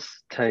with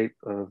this type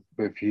of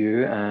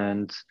review.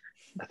 And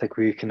I think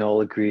we can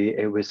all agree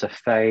it was a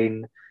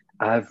fine,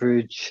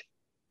 average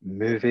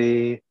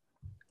movie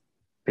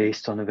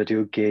based on a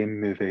video game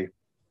movie.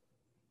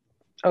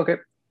 Okay.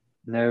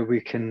 Now we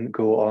can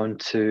go on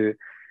to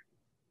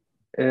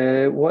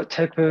what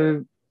type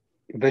of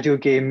video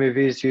game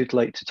movies you'd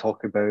like to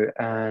talk about.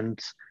 And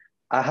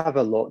I have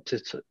a lot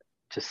to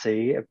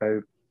say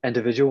about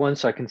individual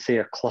ones, so I can say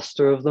a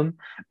cluster of them.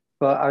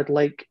 But I'd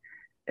like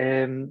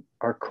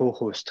our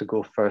co-host to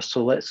go first.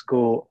 So let's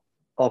go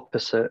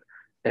opposite.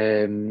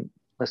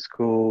 Let's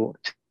go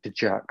to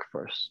Jack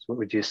first. What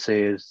would you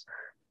say is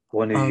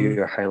one of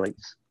your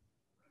highlights?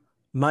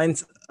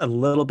 Mine's a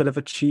little bit of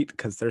a cheat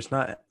because there's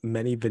not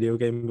many video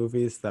game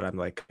movies that I'm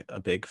like a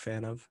big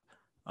fan of.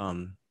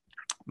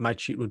 My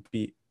cheat would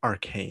be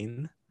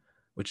Arcane,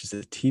 which is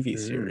a TV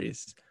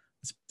series.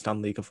 It's based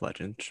on League of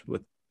Legends,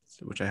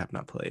 which I have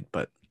not played,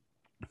 but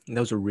that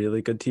was a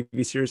really good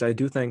TV series. I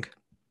do think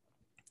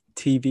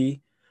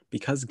TV,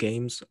 because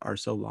games are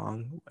so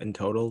long in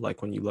total,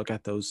 like when you look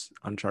at those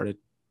Uncharted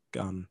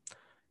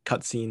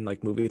cutscene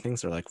like movie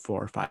things, they're like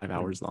 4 or 5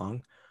 hours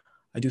long.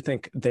 I do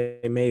think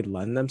they may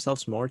lend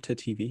themselves more to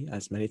TV,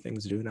 as many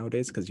things do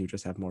nowadays, because you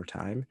just have more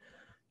time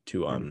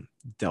to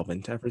delve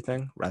into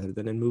everything rather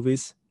than in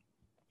movies.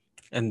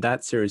 And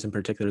that series in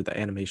particular, the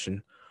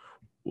animation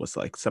was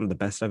like some of the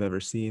best I've ever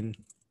seen.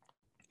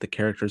 The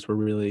characters were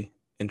really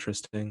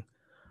interesting.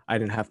 I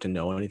didn't have to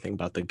know anything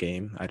about the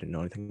game.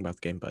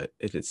 But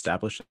it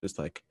established this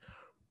like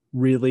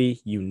really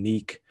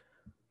unique,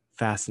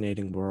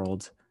 fascinating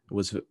world. It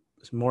was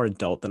more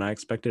adult than I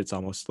expected. It's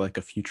almost like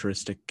a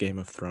futuristic Game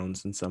of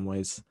Thrones in some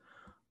ways.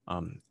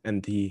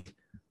 And the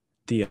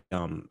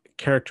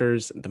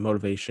characters, the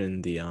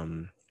motivation, the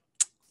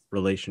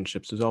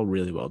relationships was all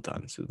really well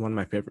done. So one of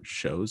my favorite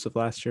shows of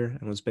last year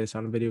and was based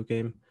on a video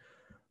game.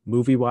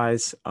 Movie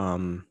wise,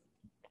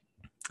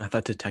 I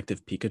thought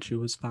Detective Pikachu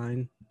was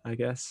fine, I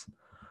guess.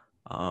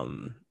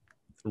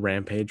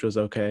 Rampage was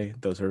okay.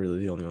 Those are really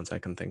the only ones I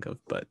can think of.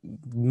 But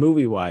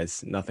movie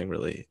wise, nothing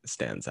really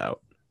stands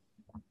out.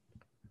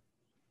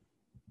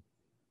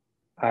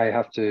 I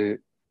have to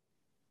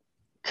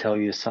tell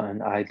you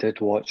something. I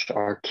did watch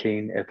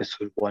Arcane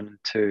episode 1 and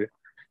 2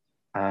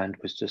 and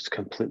was just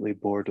completely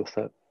bored with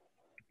it.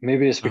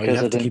 Maybe it's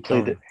because I didn't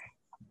play the.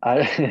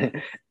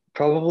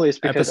 Probably it's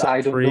because Episode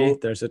I don't 3, know.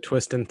 There's a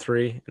twist in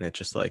 3, and it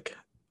just like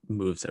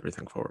moves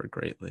everything forward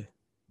greatly.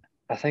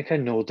 I think I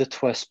know the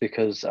twist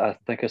because I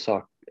think I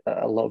saw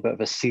a little bit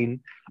of a scene,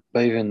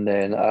 but even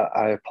then,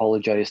 I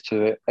apologize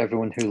to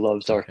everyone who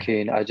loves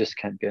Arcane. I just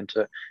can't get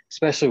into it,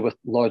 especially with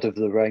Lord of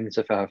the Rings.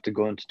 If I have to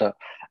go into that,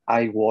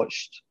 I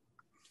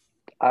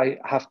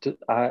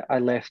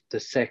left the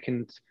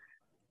second,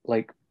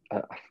 like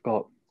I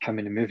forgot how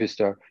many movies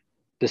there are.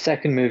 The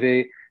second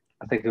movie,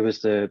 I think it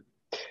was the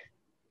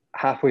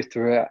halfway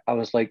through it, I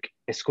was like,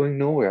 it's going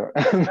nowhere.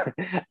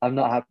 I'm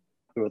not happy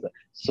with it.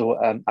 So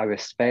I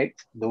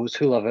respect those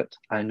who love it.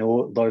 I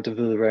know Lord of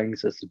the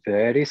Rings is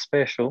very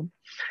special,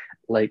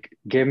 like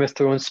Game of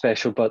Thrones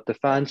special, but the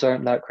fans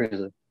aren't that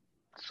crazy.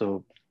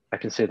 So I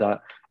can say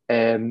that.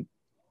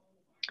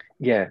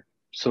 Yeah.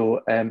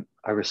 So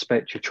I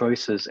respect your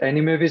choices.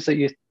 Any movies that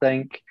you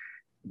think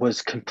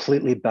was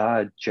completely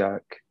bad,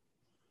 Jack?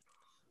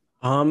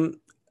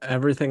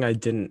 Everything I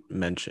didn't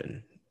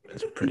mention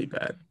is pretty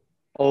bad.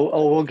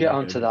 Oh, we'll get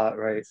onto that,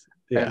 right?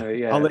 Yeah. Anyway,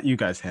 yeah. I'll let you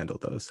guys handle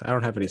those. I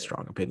don't have any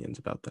strong opinions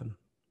about them.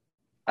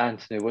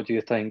 Anthony, what do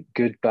you think?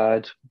 Good,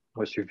 bad?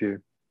 What's your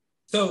view?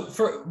 So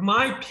for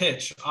my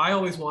pitch, I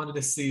always wanted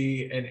to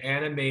see an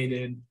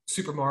animated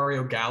Super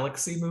Mario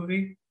Galaxy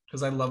movie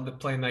because I loved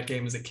playing that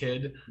game as a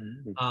kid.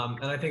 And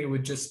I think it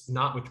would just,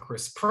 not with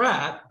Chris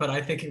Pratt, but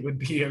I think it would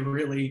be a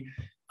really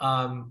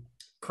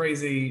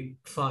crazy,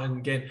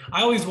 fun game.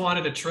 I always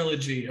wanted a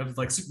trilogy of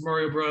like Super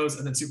Mario Bros.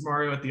 And then Super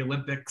Mario at the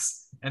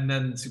Olympics and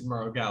then Super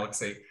Mario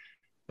Galaxy.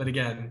 But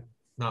again,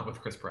 not with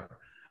Chris Pratt.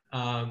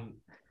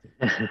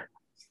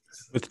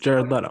 With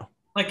Jared Leto.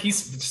 Like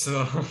he's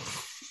so...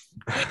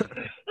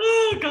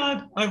 Oh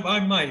God, I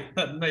might,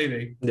 but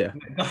maybe. Yeah.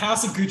 The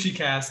House of Gucci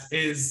cast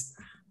is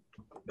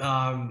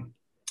the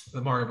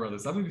Mario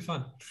Brothers. That would be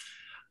fun.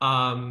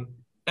 And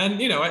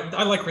you know,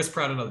 I like Chris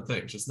Pratt and other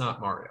things, just not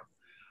Mario.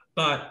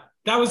 But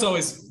that was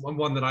always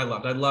one that I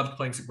loved. I loved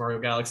playing Super Mario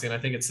Galaxy, and I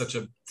think it's such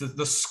a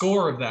the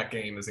score of that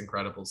game is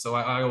incredible. So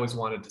I always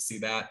wanted to see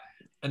that.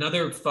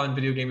 Another fun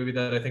video game movie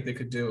that I think they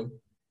could do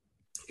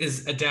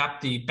is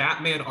adapt the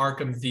Batman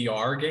Arkham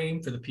VR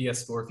game for the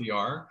PS4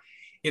 VR.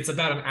 It's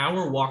about an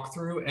hour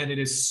walkthrough, and it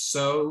is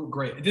so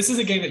great. This is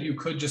a game that you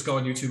could just go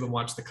on YouTube and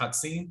watch the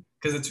cutscene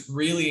because it's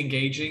really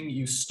engaging.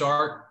 You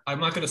start, I'm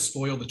not going to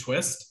spoil the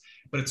twist,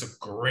 but it's a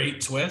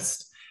great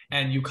twist.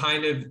 And you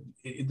kind of,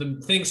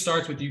 the thing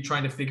starts with you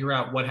trying to figure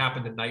out what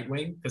happened to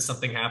Nightwing because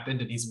something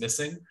happened and he's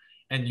missing.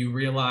 And you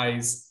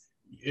realize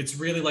it's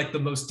really like the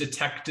most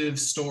detective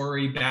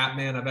story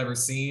Batman I've ever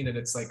seen. And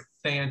it's like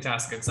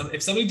fantastic. And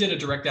if somebody did a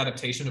direct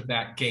adaptation of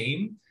that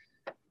game,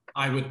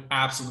 I would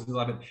absolutely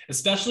love it,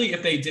 especially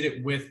if they did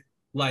it with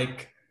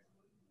like,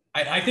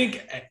 I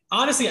think,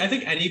 honestly, I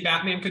think any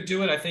Batman could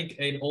do it. I think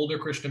an older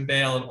Christian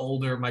Bale, an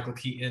older Michael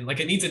Keaton, like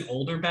it needs an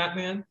older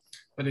Batman,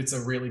 but it's a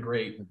really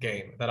great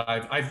game that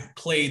I've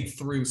played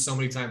through so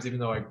many times, even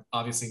though I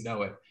obviously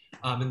know it.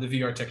 And the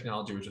VR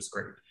technology was just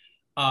great.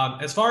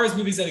 As far as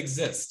movies that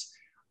exist,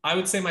 I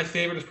would say my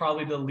favorite is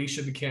probably the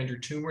Alicia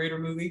Vikander Tomb Raider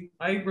movie.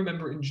 I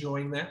remember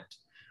enjoying that.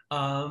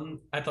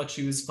 I thought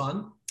she was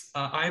fun.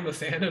 I am a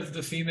fan of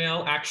the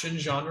female action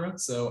genre,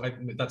 so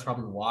that's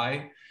probably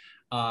why.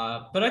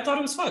 But I thought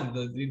it was fun.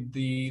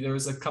 There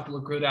was a couple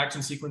of good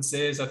action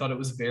sequences. I thought it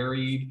was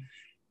varied,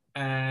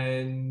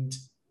 and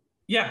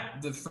yeah,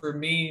 for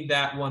me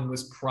that one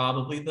was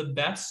probably the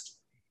best.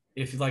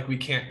 If like we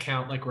can't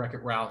count like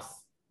Wreck-It Ralph,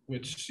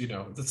 which you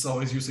know that's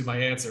always usually my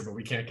answer, but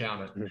we can't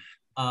count it.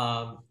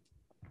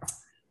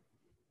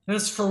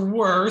 As for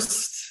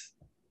worst,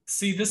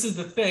 see, this is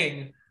the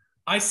thing.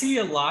 I see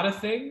a lot of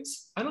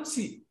things. I don't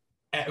see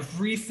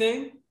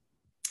everything.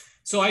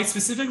 So I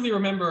specifically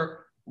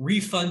remember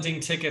refunding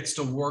tickets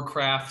to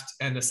Warcraft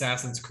and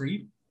Assassin's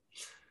Creed.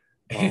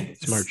 Wow,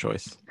 smart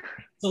choice.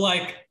 So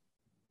like,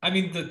 I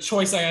mean, the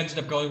choice I ended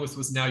up going with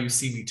was Now You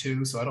See Me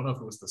Too. So I don't know if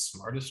it was the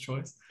smartest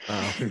choice.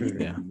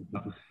 Yeah.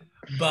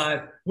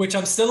 But which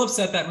I'm still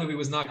upset that movie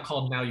was not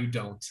called Now You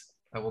Don't.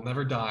 I will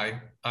never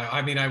die.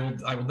 I mean, I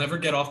will never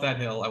get off that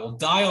hill. I will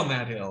die on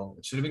that hill.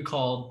 It should have been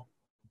called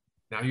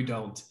Now You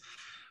Don't.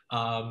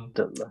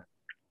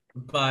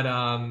 But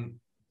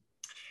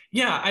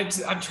yeah,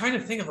 I'm trying to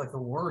think of like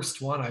the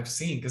worst one I've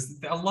seen because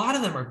a lot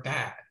of them are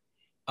bad.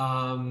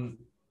 And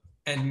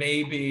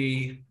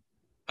maybe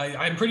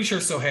I'm pretty sure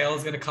Sohail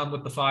is going to come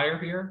with the fire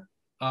here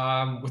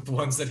with the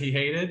ones that he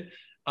hated.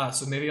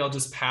 So maybe I'll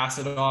just pass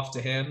it off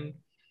to him.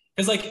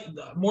 because like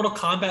Mortal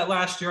Kombat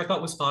last year I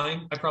thought was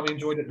fine. I probably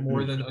enjoyed it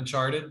more Mhm. than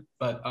Uncharted,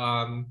 but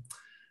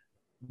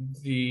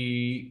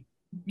the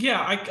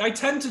yeah, I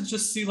tend to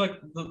just see like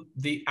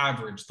the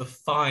average, the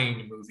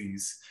fine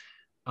movies.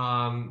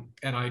 And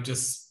I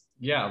just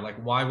yeah,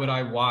 like why would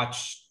I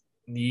watch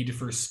Need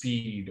for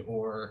Speed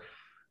or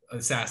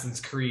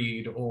Assassin's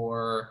Creed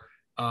or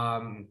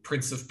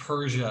Prince of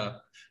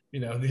Persia? You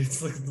know,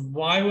 it's like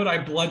why would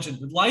I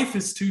bludgeon? Life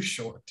is too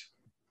short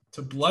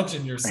to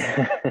bludgeon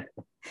yourself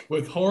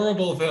with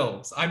horrible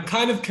films. I'm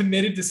kind of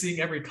committed to seeing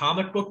every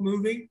comic book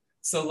movie,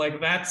 so like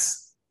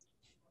that's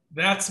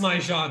my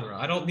genre.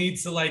 I don't need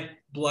to like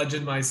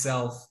bludgeon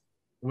myself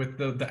with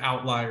the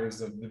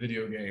outliers of the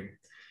video game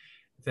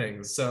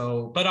things.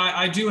 So, but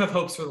I do have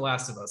hopes for The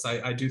Last of Us.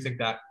 I do think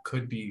that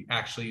could be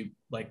actually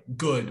like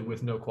good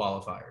with no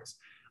qualifiers.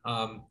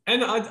 And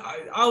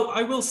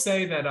I will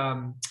say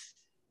that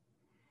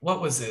what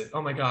was it?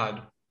 Oh my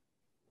God,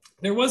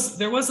 there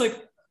was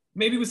like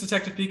maybe it was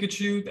Detective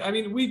Pikachu. I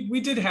mean, we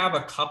did have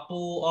a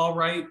couple all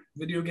right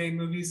video game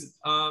movies.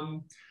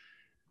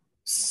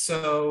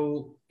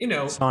 So you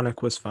know,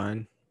 Sonic was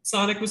fine.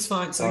 Sonic was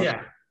fine. So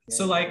yeah.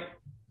 So like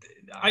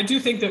I do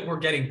think that we're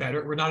getting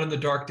better. We're not in the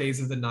dark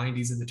days of the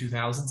 90s and the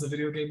 2000s of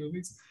video game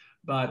movies.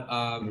 But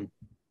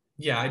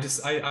yeah,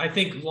 I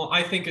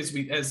think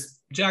as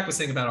Jack was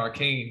saying about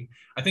Arcane,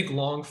 I think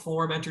long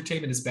form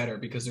entertainment is better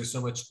because there's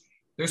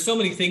so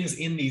many things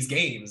in these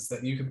games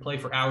that you can play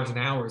for hours and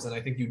hours, and I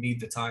think you need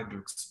the time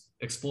to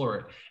explore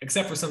it.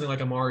 Except for something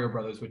like a Mario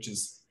Brothers, which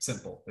is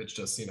simple. It's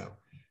just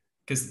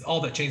because all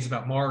that changes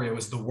about Mario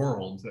is the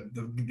world.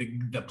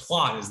 The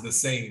plot is the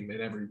same in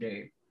every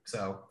game.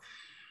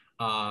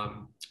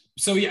 Um,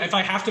 so yeah, if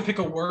I have to pick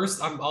a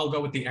worst, I'll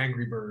go with the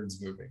Angry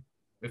Birds movie,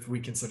 if we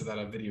consider that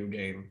a video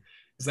game,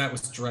 because that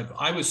was dreadful.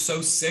 I was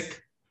so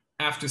sick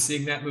after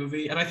seeing that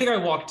movie, and I think I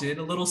walked in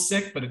a little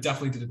sick, but it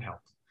definitely didn't help.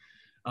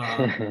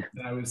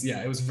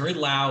 It was very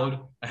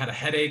loud. I had a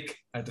headache.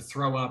 I had to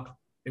throw up.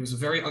 It was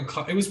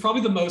It was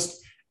probably the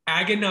most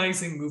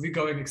agonizing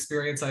movie-going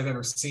experience I've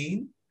ever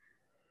seen.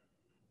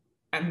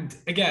 And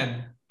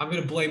again, I'm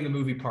going to blame the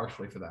movie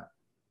partially for that.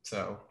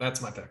 So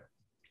that's my pick.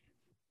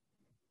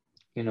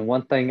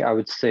 One thing I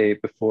would say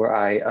before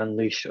I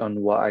unleash on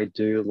what I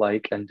do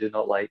like and do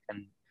not like,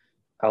 and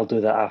I'll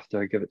do that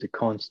after I give it to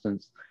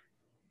Constance.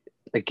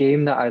 A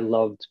game that I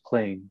loved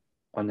playing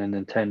on the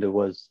Nintendo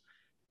was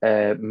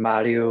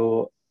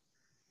Mario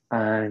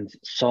and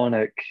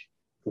Sonic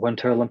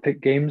Winter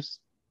Olympic Games.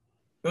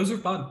 Those are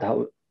fun.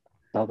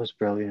 That was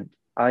brilliant.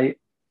 I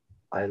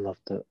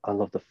loved it. I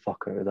loved the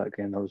fuck out of that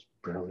game. That was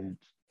brilliant.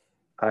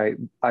 I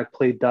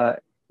played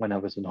that when I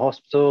was in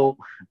hospital,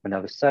 when I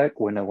was sick,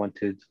 when I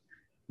wanted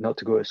not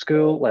to go to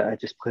school. Like I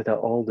just played that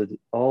all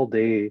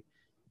day,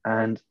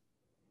 and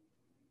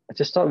I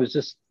just thought it was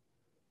just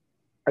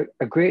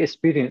a great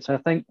experience. And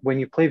I think when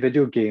you play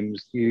video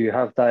games, you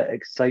have that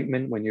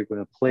excitement when you're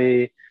going to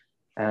play.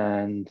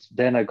 And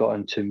then I got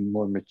into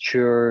more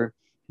mature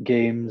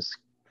games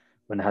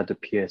when I had the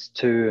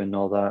PS2 and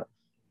all that.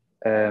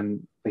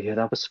 But yeah,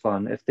 that was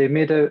fun. If they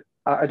made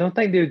I don't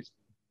think they would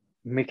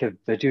make a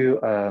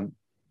video,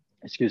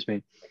 excuse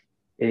me,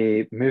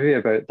 a movie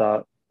about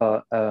that.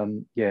 But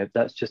yeah,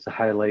 that's just a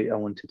highlight I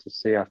wanted to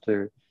say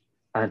after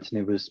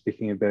Anthony was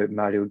speaking about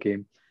Mario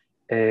game.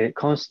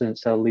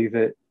 Constance, I'll leave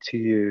it to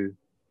you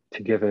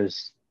to give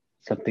us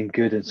something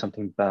good and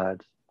something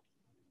bad,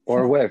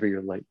 or whatever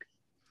you like.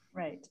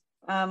 Right.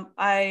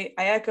 I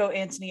echo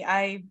Anthony.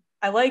 I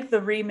like the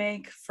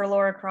remake for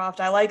Lara Croft.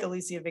 I like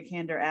Alicia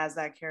Vikander as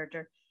that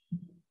character.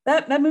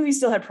 That movie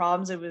still had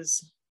problems. It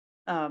was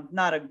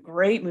not a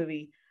great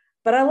movie,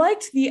 but I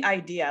liked the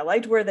idea. I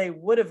liked where they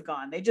would have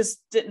gone. They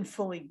just didn't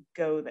fully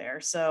go there.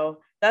 So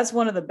that's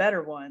one of the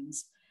better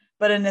ones.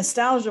 But a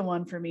nostalgia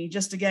one for me,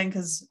 just again,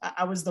 because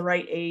I was the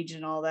right age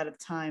and all that at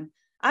the time.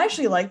 I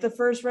actually liked the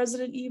first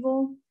Resident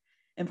Evil.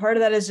 And part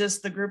of that is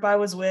just the group I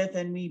was with,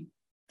 and we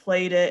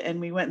played it and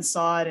we went and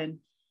saw it. And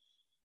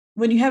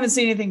when you haven't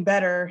seen anything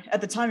better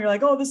at the time, you're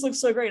like, oh, this looks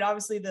so great.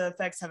 Obviously, the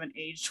effects haven't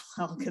aged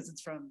well because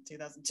it's from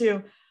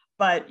 2002.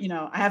 But,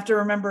 I have to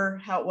remember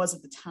how it was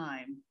at the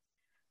time.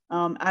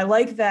 I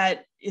like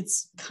that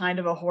it's kind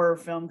of a horror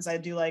film because I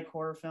do like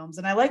horror films.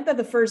 And I like that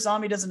the first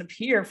zombie doesn't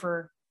appear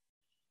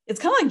it's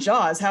kind of like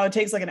Jaws, how it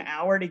takes like an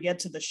hour to get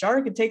to the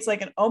shark. It takes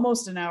like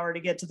almost an hour to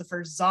get to the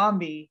first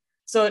zombie.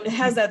 So it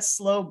has that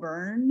slow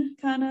burn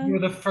kind of. You're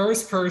the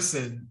first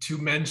person to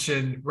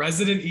mention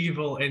Resident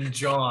Evil and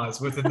Jaws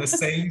within the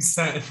same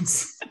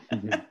sentence.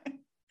 I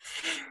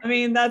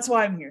mean, that's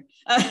why I'm here.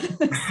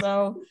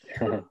 But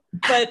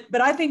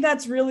I think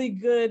that's really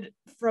good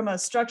from a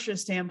structure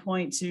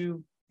standpoint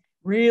to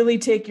really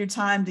take your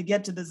time to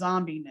get to the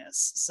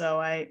zombiness. So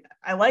I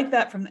like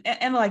that and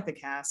I like the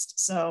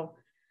cast. So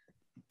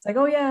it's like,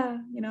 oh yeah,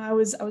 I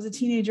was a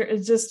teenager.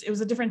 It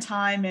was a different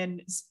time,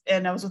 and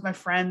I was with my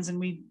friends, and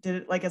we did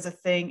it like as a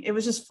thing. It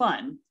was just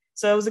fun.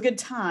 So it was a good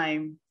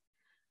time.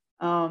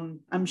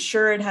 I'm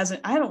sure I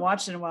haven't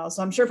watched it in a while,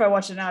 so I'm sure if I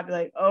watched it now, I'd be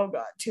like, oh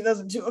god,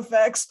 2002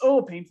 effects,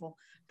 oh painful.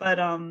 But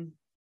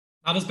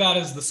Not as bad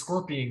as the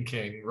Scorpion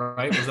King,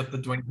 right? Was that the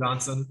Dwayne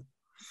Johnson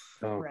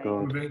Oh Right.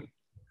 God. movie?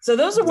 So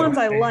those are ones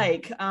I Okay.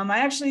 like.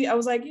 I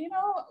was like,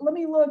 let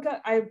me look.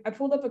 I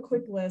pulled up a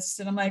quick list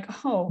and I'm like,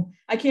 oh,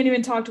 I can't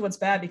even talk to what's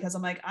bad because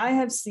I'm like, I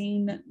have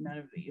seen none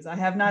of these. I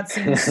have not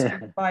seen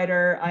Street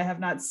Fighter. I have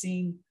not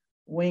seen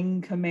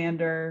Wing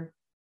Commander.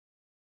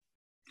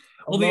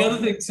 Well, the other Alone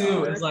in thing the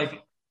too is Dark.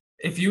 like,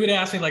 if you would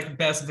ask me like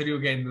best video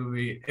game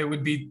movie, it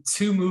would be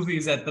two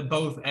movies at the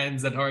both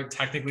ends that aren't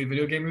technically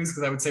video game movies,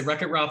 because I would say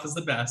Wreck-It Ralph is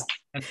the best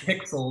and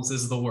Pixels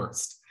is the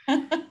worst.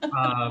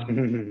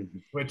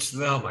 Which,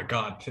 oh my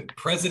God,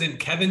 President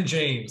Kevin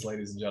James,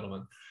 ladies and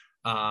gentlemen.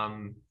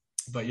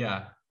 But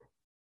yeah,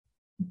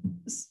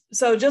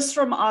 So just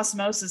from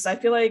osmosis, I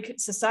feel like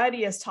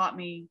society has taught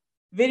me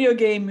video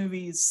game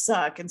movies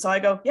suck. And so I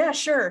go, yeah,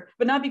 sure.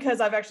 But not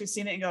because I've actually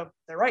seen it and go,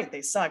 they're right,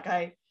 they suck.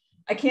 I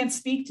can't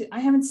speak to, I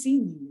haven't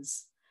seen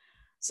these.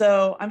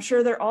 So I'm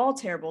sure they're all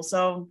terrible.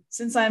 So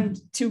since I'm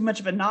too much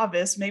of a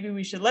novice, maybe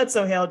we should let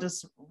Sohail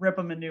just rip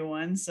them a new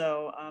one.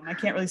 So I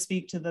can't really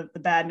speak to the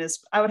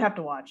badness. I would have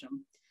to watch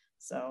them.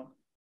 So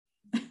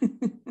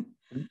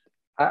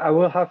I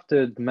will have to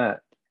admit,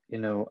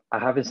 I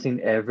haven't seen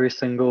every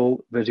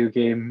single video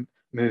game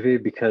movie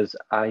because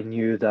I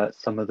knew that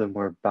some of them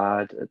were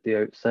bad at the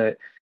outset.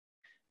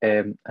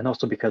 And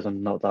also because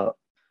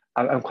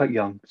I'm quite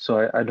young,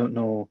 so I don't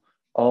know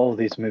all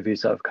these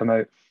movies that have come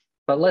out.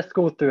 But let's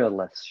go through a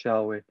list,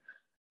 shall we?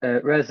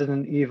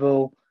 Resident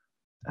Evil,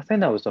 I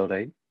think that was all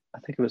right. I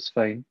think it was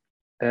fine.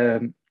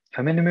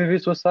 How many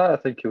movies was that? I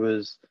think it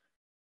was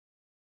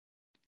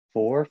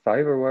 4,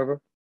 5, or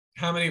whatever.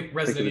 how many I think it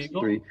Resident was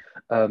Evil?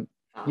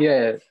 3.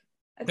 Yeah,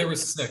 There were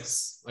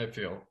 6, I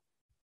feel.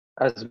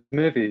 as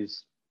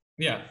movies.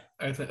 Yeah,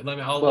 let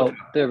me. I'll Well, look.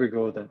 there we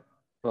go then.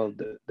 Well,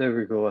 there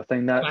we go. I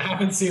think that I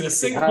haven't seen a they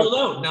single. have. Well,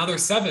 no, now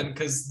there's 7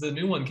 because the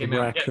new one The came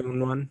out. Yeah, raccoon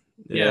one.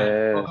 yeah.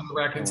 Yes. Welcome to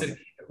Raccoon City.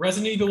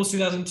 Resident Evil was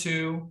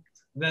 2002.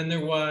 Then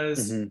there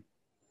was Hmm.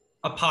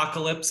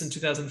 Apocalypse in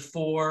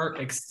 2004,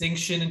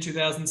 Extinction in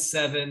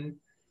 2007,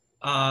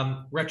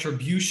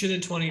 Retribution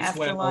in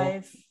 2012.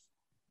 Afterlife.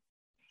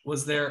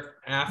 Was there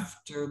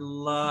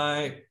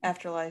Afterlife?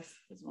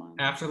 Afterlife is one.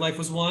 Afterlife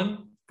was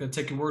one. Gonna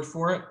take your word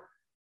for it.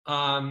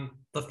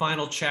 The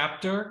Final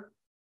Chapter,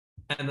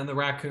 and then the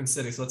Raccoon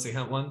City. So let's see,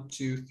 how 1,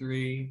 2,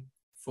 3,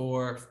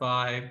 4,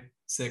 5,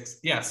 6.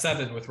 Yeah,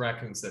 7 with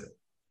Raccoon City.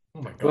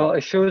 Oh my Well, God.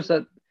 it shows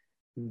that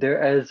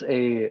there is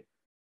a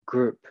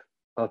group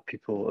of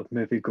people, of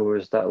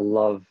moviegoers that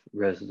love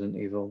Resident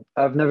Evil.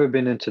 I've never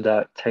been into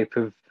that type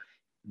of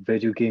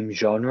video game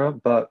genre,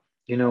 but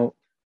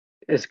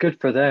it's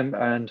good for them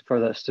and for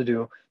that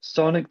studio.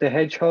 Sonic the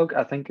Hedgehog,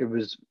 I think it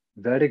was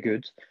very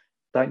good.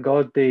 Thank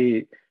God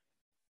they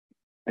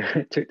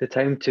took the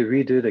time to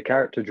redo the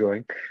character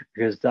drawing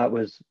because that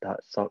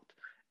sucked.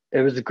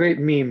 It was a great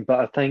meme, but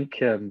I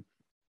think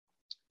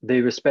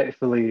they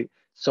respectfully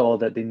saw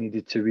that they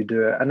needed to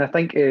redo it, and I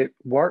think it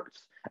worked.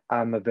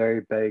 I'm a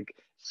very big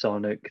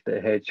Sonic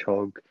the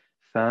Hedgehog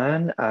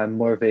fan. I'm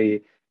more of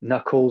a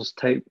Knuckles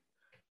type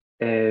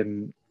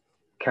um,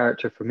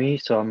 character for me,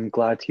 so I'm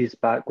glad he's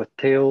back with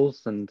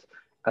Tails, and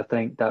I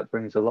think that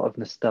brings a lot of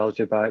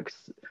nostalgia back.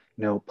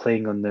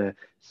 Playing on the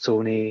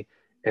Sony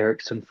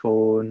Ericsson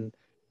phone,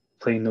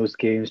 playing those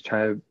games,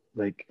 trying to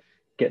like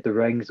get the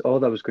rings. Oh,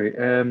 that was great.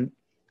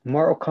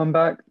 Mortal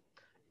Kombat.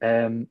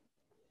 Um,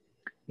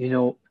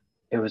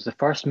 it was the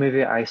first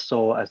movie I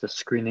saw as a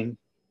screening,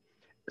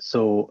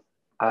 so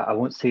I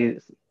won't say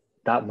it's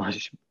that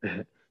much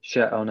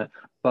shit on it.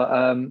 But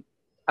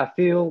I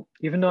feel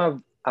even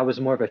though I was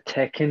more of a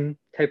Tekken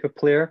type of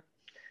player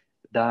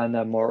than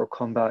a Mortal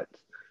Kombat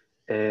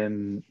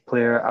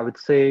player, I would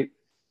say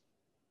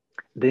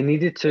they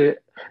needed to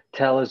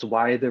tell us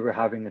why they were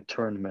having a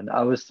tournament.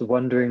 I was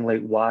wondering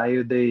like why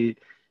are they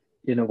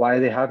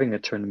having a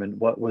tournament?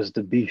 What was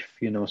the beef?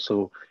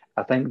 So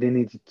I think they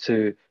needed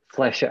to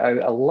flesh it out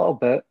a little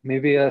bit.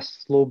 Maybe a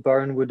slow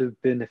burn would have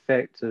been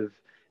effective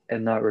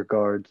in that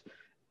regard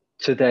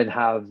to then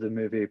have the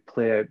movie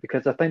play out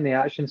because I think the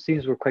action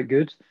scenes were quite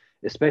good,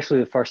 especially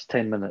the first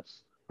 10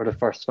 minutes or the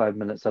first 5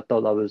 minutes. I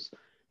thought that was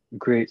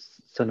great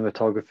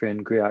cinematography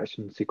and great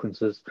action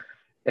sequences.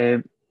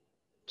 Um,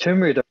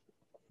 Tomb Raider.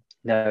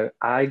 Now,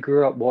 I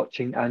grew up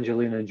watching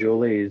Angelina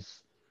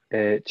Jolie's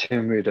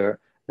Tomb Raider,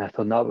 and I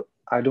thought, that,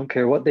 I don't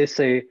care what they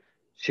say,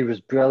 she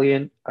was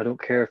brilliant. I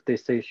don't care if they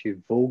say she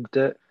vogued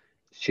it.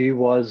 She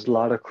was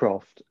Lara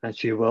Croft, and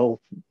she will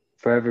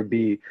forever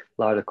be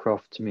Lara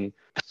Croft to me.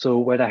 So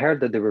when I heard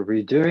that they were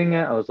redoing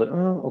it, I was like,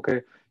 oh,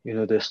 okay.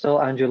 There's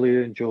still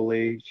Angelina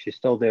Jolie. She's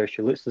still there.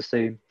 She looks the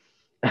same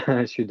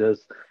as she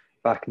does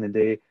back in the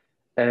day.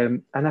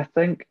 And I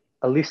think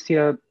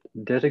Alicia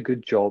did a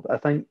good job. I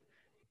think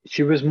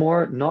she was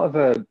more not of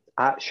a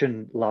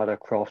action Lara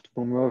Croft,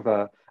 but more of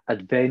a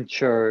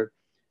adventure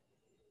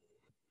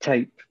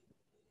type.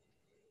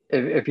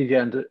 If you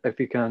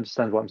can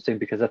understand what I'm saying,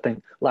 because I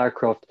think Lara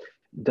Croft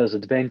does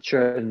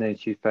adventure and then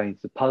she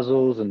finds the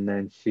puzzles and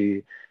then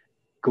she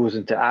goes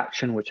into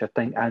action, which I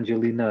think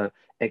Angelina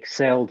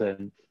excelled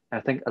in. I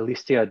think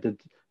Alicia did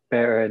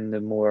better in the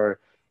more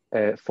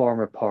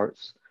former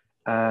parts.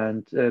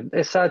 And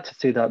it's sad to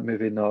see that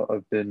movie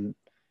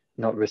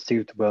not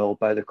received well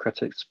by the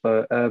critics,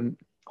 but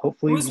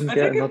hopefully we can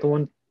get another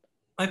one.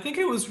 I think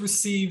it was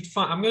received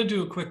fine. I'm going to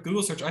do a quick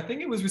Google search. I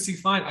think it was received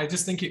fine. I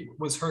just think it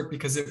was hurt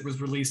because it was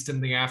released in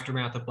the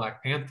aftermath of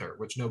Black Panther,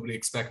 which nobody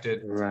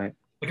expected. Right.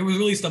 Like it was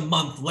released a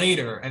month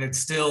later, and it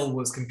still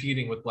was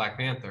competing with Black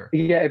Panther.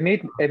 Yeah, it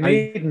made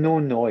no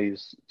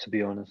noise, to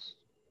be honest.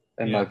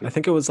 Yeah. I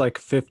think it was like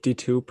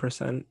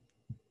 52%.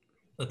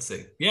 Let's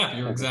see. Yeah,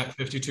 you're exact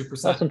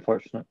 52%. That's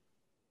unfortunate.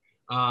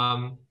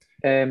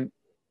 The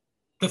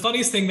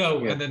funniest thing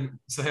though, Yeah. and then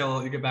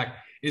Sahel, you get back,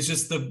 is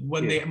just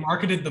when they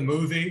marketed the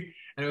movie,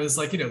 and it was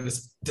like, you know,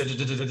 this, and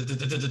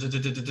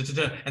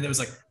it was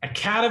like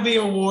Academy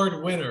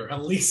Award winner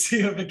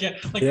Alicia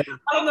Vikander. Like,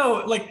 I don't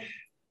know, like,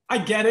 I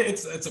get it.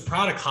 It's a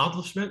proud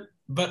accomplishment,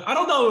 but I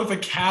don't know if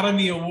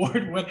Academy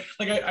Award win.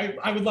 Like,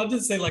 I would love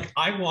to say like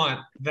I want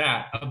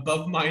that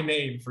above my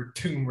name for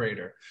Tomb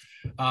Raider.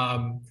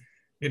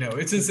 You know,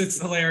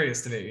 it's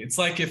hilarious to me. It's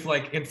like if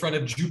like in front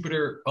of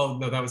Jupiter. Oh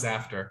no, that was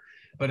after.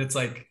 But it's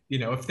like, you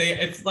know,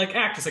 it's like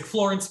actors like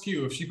Florence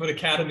Pugh, if she put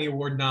Academy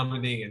Award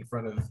nominee in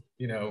front of,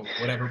 you know,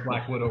 whatever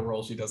Black Widow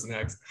role she does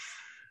next.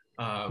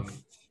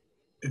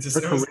 It's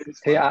just,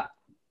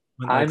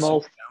 I'm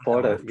all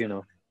for it, you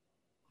know.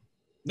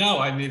 No,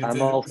 I mean,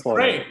 it's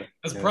great. I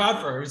was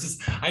proud for her. It was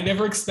just, I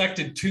never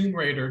expected Tomb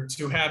Raider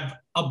to have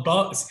a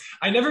buzz.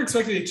 I never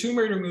expected a Tomb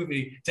Raider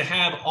movie to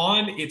have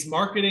on its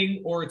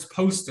marketing or its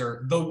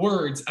poster the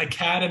words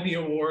Academy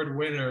Award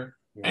winner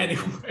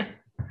anywhere.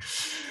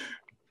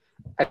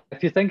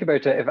 If you think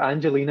about it, if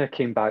Angelina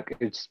came back,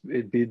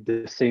 it'd be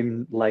the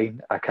same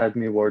line: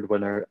 Academy Award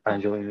winner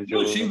Angelina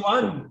Jolie. No, she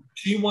won.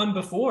 She won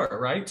before,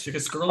 right?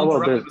 Because Girl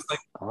Interrupted was like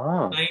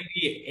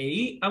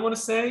 98, I want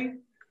to say.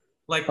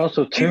 Like,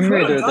 also Tomb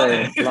Raider,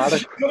 then Lara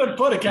could have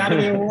put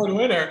Academy Award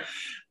winner.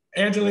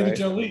 Angelina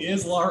Jolie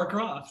is Lara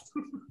Croft.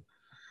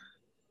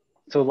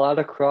 So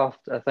Lara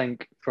Croft, I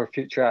think, for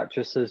future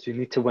actresses, you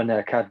need to win the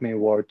Academy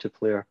Award to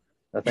play her.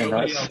 I think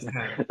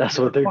that's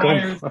what they're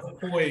going for.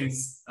 The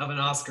poise of an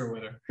Oscar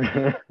winner.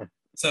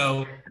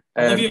 So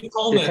Olivia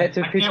Colman, I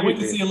can't wait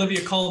to see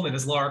Olivia Colman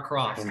as Lara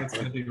Croft. That's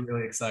going to be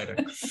really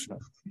exciting.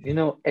 You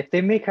know, if they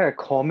make her a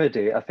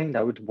comedy, I think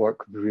that would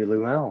work really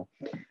well.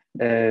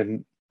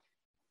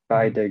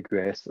 I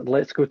digress.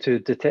 Let's go to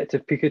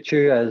Detective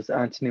Pikachu, as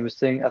Anthony was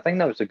saying. I think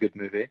that was a good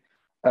movie.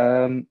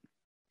 I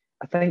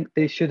think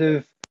they should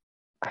have.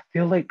 I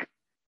feel like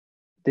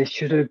they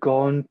should have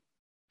gone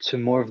to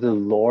more of the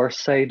lore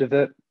side of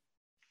it.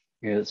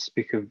 You know,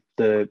 speak of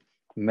the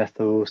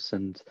mythos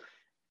and,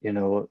 you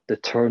know, the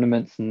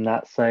tournaments and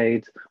that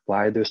side,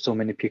 why there's so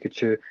many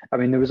Pikachu. I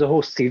mean, there was a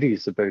whole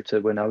series about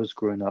it when I was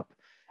growing up,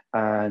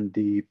 and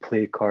the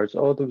play cards,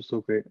 oh, that was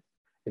so great.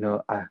 You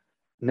know,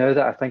 now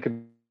that I think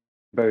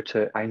about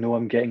it, I know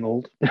I'm getting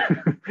old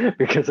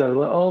because I was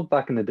like, oh,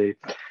 back in the day,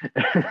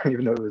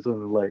 even though it was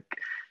only like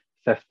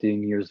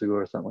 15 years ago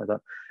or something like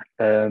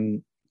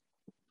that.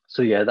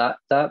 So yeah,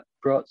 that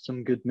brought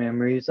some good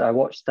memories. I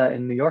watched that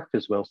in New York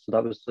as well, so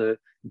that was a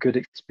good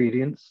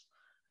experience.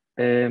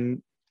 I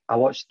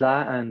watched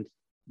that and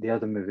the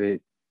other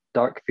movie,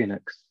 Dark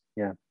Phoenix,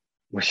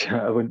 which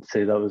I wouldn't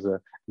say that was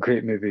a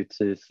great movie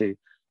to see,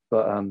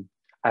 but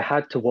I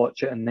had to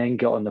watch it and then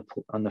get on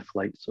the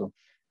flight, so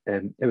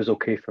it was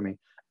okay for me.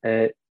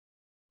 I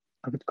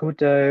would go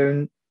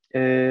down.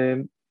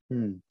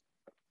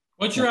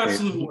 What's your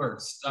absolute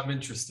worst? I'm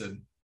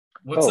interested.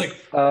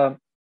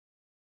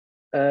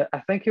 I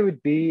think it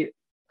would be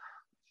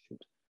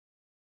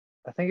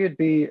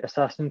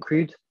Assassin's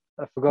Creed.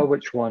 I forgot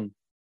which one,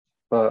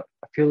 but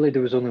I feel like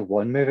there was only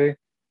one movie.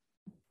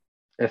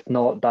 If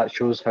not, that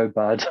shows how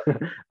bad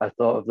I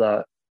thought of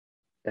that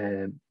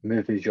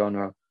movie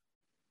genre,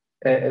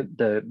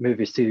 the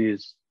movie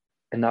series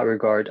in that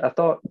regard. I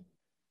thought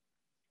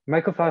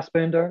Michael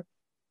Fassbender,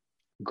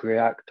 great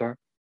actor.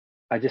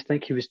 I just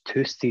think he was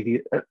too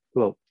serious.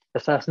 Well,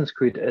 Assassin's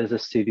Creed is a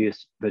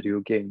serious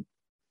video game,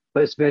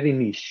 but it's very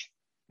niche.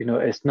 You know,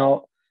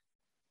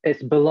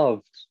 it's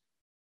beloved,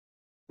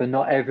 but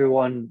not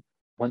everyone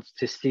wants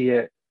to see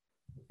it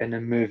in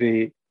a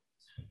movie.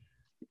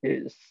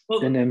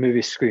 In a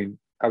movie screen,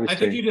 I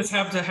think you just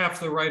have to have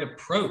the right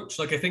approach.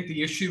 Like, I think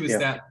the issue is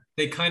that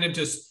they kind of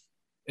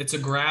it's a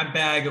grab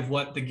bag of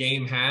what the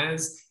game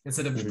has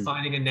instead of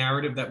finding a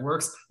narrative that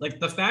works. Like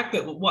the fact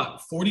that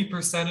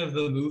 40% of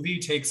the movie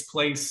takes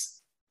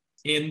place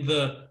in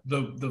the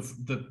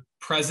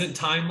present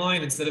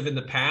timeline instead of in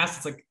the past.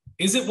 It's like,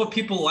 is it what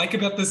people like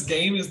about this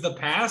game is the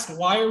past?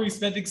 Why are we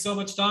spending so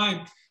much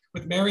time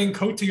with Marion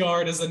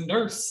Cotillard as a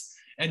nurse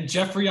and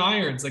Jeffrey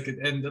Irons? I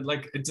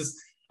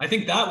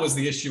think that was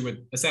the issue with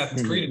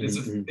Assassin's Creed.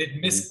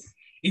 It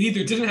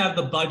either didn't have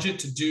the budget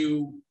to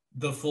do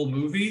the full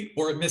movie,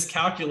 or it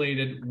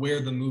miscalculated where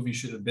the movie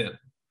should have been.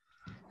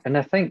 And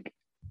I think,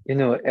 you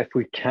know, if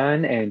we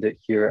can end it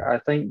here, I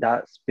think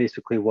that's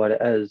basically what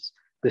it is.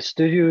 The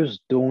studios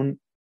don't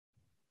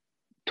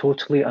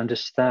totally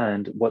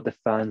understand what the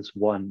fans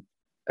want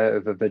out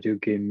of a video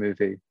game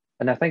movie.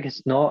 And I think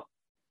it's not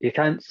you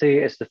can't say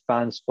it's the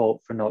fans'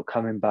 fault for not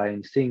coming by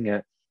and seeing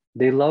it.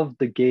 They loved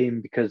the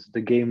game because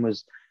the game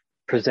was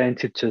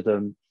presented to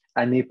them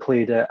and they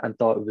played it and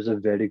thought it was a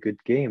very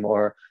good game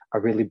or a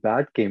really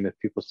bad game. If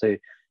people say,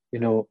 you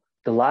know,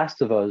 The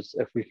Last of Us,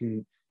 if we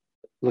can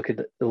look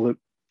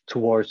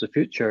towards the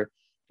future,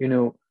 you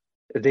know,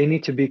 they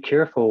need to be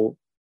careful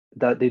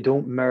that they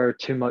don't mirror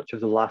too much of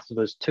The Last of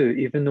Us 2,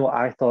 even though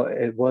I thought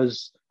it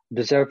was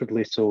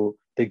deservedly so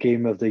the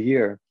game of the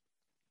year.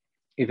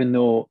 Even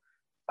though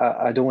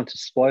I don't want to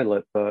spoil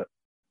it, but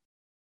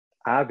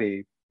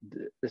Abby,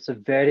 it's a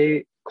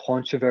very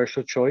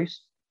controversial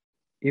choice.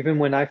 Even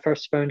when I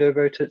first found out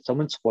about it,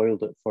 someone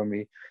spoiled it for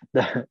me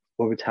that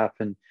what would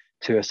happen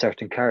to a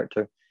certain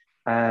character,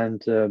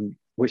 and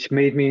which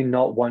made me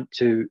not want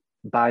to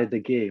buy the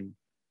game.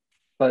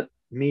 But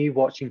me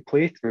watching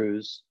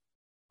playthroughs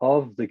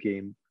of the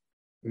game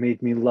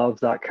made me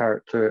love that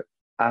character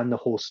and the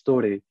whole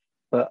story.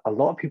 But a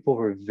lot of people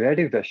were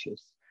very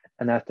vicious,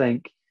 and I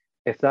think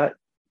if that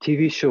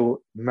TV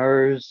show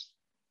mirrors,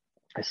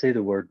 I say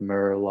the word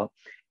mirror a lot,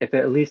 if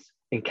it at least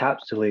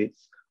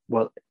encapsulates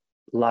what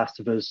Last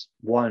of Us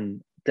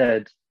 1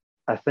 did,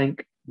 I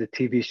think the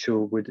TV show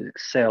would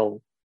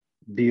excel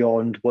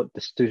beyond what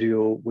the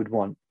studio would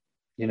want,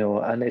 you know,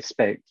 and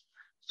expect.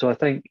 So I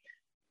think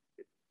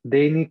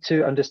they need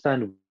to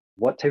understand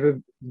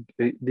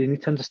they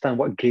need to understand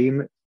what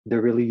game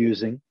they're really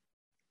using,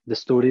 the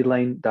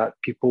storyline that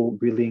people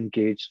really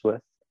engaged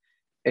with,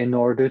 in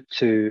order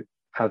to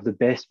have the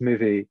best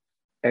movie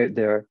out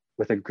there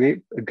with a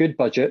good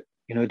budget.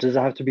 You know, it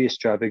doesn't have to be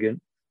extravagant,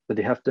 but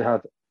they have to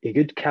have a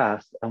good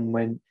cast. And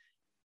when,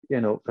 you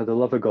know, for the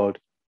love of God,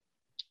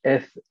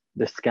 if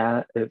the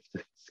scams,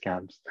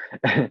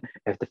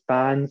 if the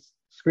fans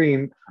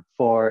scream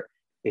for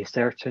a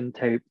certain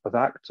type of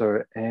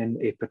actor in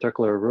a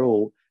particular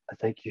role, I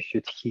think you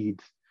should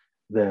heed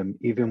them,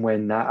 even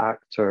when that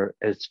actor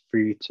is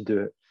free to do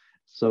it.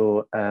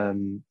 So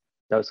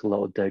that was a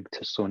little dig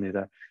to Sony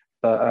there.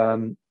 But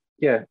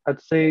yeah,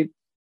 I'd say,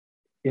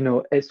 you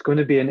know, it's going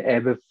to be an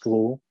ebb and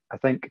flow. I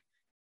think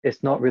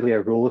it's not really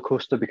a roller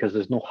coaster because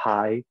there's no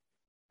high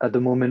at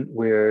the moment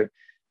where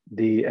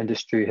the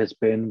industry has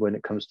been when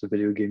it comes to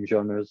video game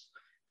genres.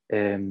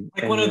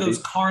 Like one of those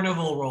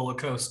carnival roller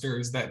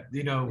coasters that,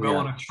 you know, go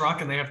on a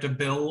truck and they have to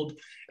build,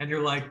 and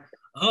you're like,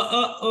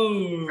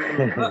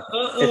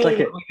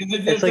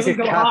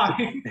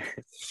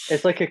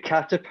 it's like a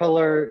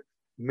caterpillar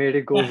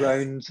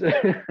merry-go-round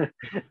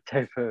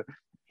type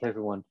of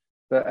one.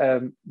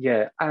 But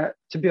yeah,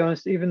 to be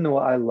honest, even though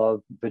I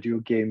love video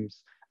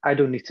games, I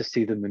don't need to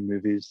see them in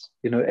movies.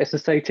 You know, it's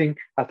exciting.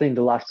 I think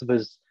The Last of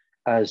Us,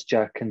 as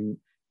Jack and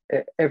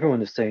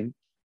everyone is saying,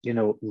 you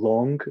know,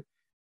 long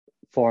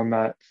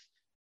format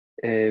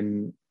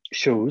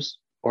shows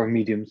or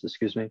mediums,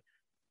 excuse me,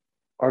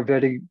 are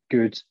very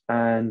good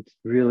and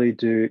really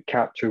do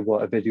capture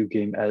what a video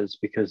game is,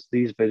 because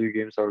these video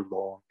games are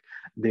long,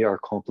 they are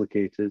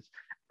complicated,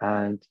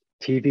 and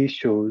TV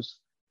shows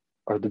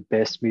are the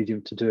best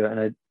medium to do it. And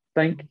I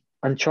think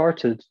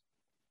Uncharted,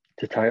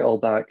 to tie it all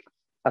back,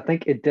 I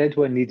think it did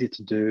what it needed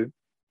to do,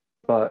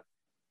 but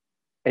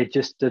it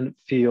just didn't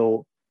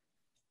feel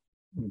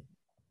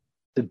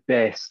the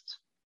best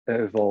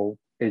out of all.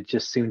 It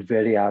just seemed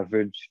very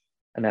average.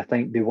 And I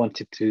think they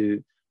wanted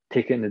to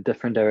take it in a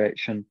different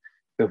direction,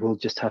 but we'll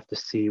just have to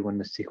see when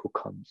the sequel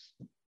comes.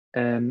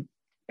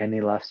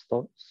 Any last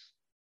thoughts?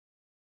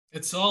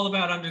 It's all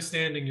about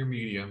understanding your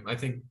medium. I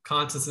think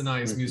Constance and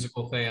I, as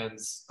musical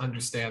fans,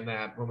 understand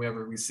that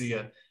whenever we see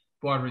a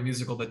Broadway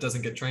musical that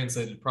doesn't get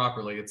translated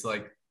properly, it's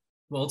like,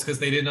 well, it's because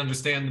they didn't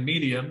understand the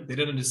medium. They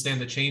didn't understand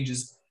the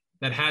changes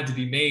that had to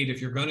be made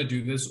if you're going to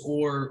do this,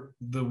 or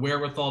the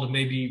wherewithal to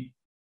maybe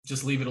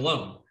just leave it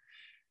alone,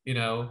 you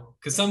know,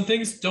 because some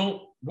things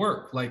don't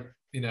work. Like,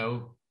 you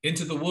know,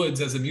 Into the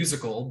Woods as a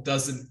musical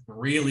doesn't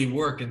really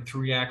work in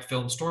 3-act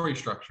film story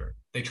structure.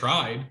 They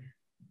tried,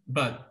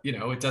 but, you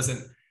know, it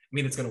doesn't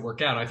mean it's going to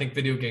work out. I think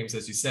video games,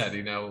 as you said,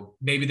 you know,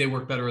 maybe they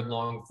work better in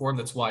long form.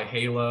 That's why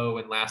Halo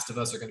and Last of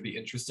Us are going to be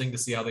interesting to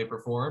see how they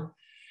perform.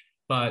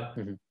 But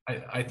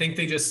I think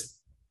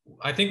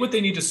I think what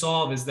they need to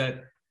solve is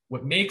that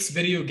what makes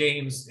video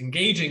games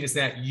engaging is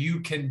that you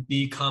can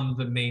become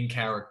the main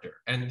character.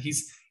 And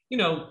he's, you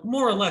know,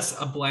 more or less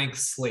a blank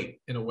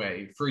slate in a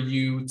way for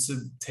you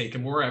to take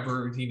him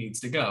wherever he needs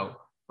to go,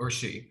 or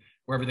she,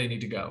 wherever they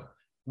need to go.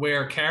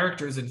 Where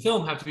characters in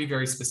film have to be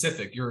very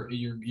specific.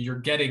 You're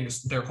getting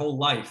their whole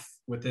life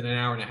within an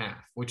hour and a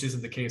half, which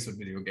isn't the case with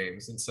video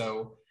games. And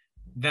so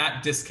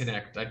that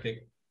disconnect, I think,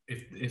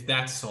 if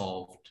that's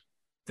solved,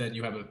 then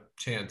you have a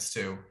chance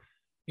to,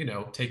 you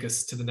know, take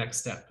us to the next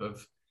step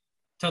of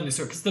telling the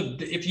story. Because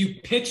if you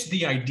pitch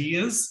the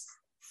ideas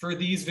for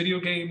these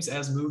video games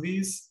as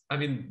movies, I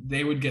mean,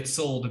 they would get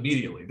sold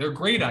immediately. They're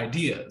great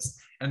ideas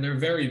and they're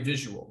very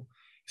visual.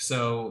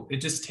 So it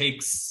just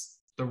takes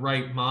the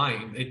right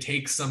mind. It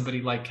takes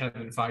somebody like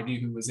Kevin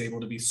Feige, who was able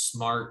to be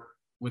smart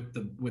with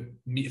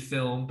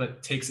film,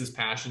 but takes his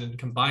passion and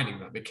combining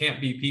them. It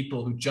can't be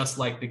people who just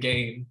like the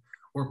game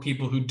or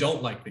people who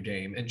don't like the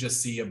game and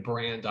just see a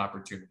brand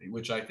opportunity,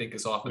 which I think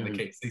is often the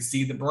case. They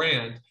see the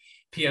brand.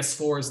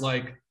 PS4 is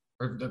like,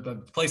 or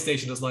the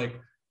PlayStation is like,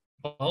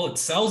 well, it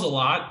sells a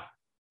lot.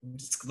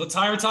 Let's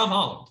hire Tom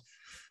Holland.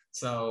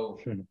 So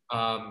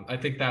I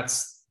think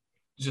that's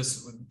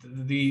just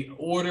the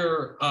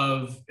order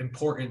of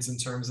importance in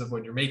terms of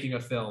when you're making a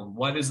film.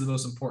 What is the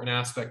most important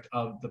aspect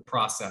of the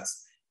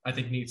process? I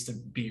think needs to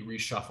be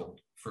reshuffled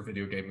for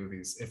video game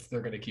movies if they're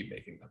going to keep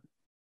making them.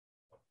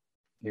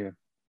 Yeah.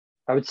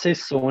 I would say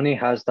Sony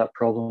has that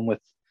problem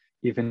with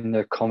even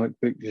their comic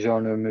book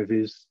genre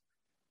movies.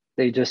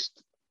 They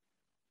just,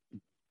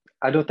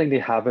 I don't think they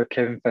have a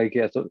Kevin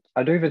Feige.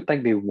 I don't even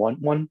think they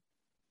want one,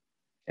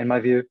 in my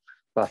view,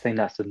 but I think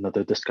that's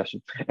another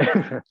discussion.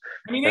 I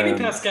mean, Amy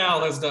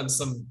Pascal has done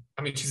some,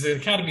 I mean, she's an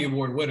Academy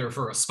Award winner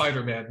for a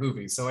Spider-Man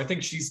movie, so I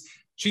think she's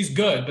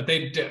good, but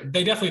they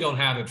definitely don't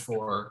have it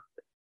for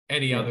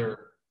any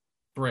other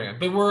brand.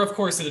 But we're, of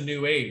course, in a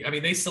new age. I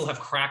mean, they still have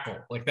Crackle.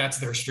 Like, that's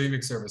their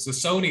streaming service. So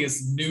Sony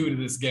is new to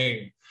this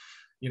game,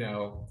 you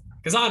know?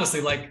 Because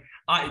honestly,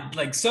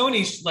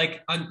 Sony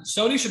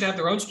should have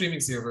their own streaming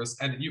service,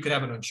 and you could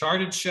have an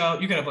Uncharted show.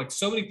 You could have, like,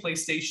 so many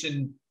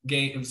PlayStation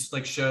games,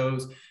 like,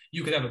 shows.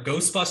 You could have a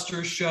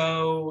Ghostbusters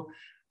show.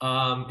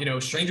 You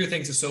know, Stranger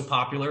Things is so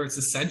popular. It's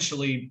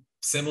essentially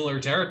similar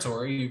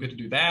territory. You could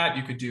do that.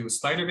 You could do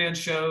Spider-Man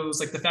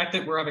shows. Like, the fact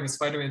that we're having a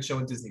Spider-Man show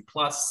in Disney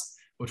Plus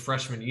with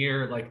freshman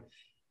year, like,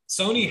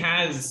 Sony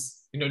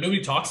has, you know,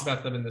 nobody talks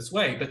about them in this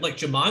way, but like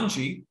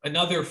Jumanji,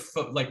 another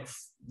like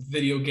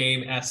video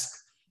game-esque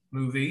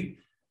movie,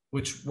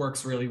 which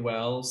works really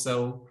well.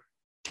 So,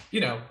 you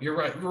know, you're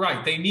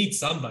right. They need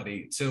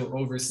somebody to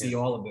oversee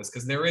all of this,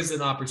 because there is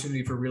an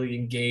opportunity for really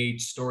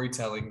engaged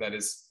storytelling that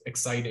is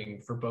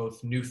exciting for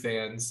both new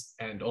fans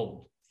and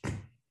old.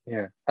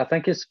 Yeah, I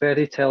think it's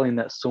very telling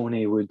that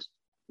Sony would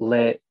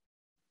let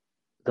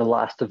The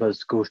Last of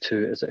Us go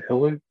to, is it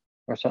Hulu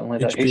or something like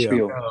that?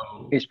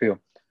 HBO.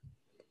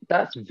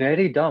 That's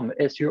very dumb.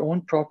 It's your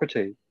own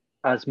property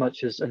as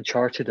much as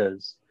Uncharted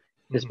is.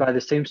 It's by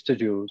the same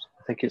studios.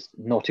 I think it's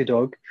Naughty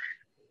Dog.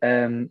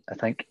 I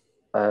think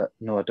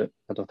no, I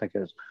don't think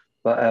it is.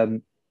 But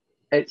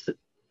it's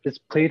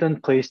played on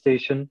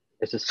PlayStation.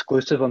 It's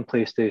exclusive on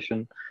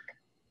PlayStation.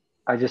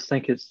 I just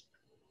think it's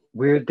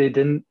weird they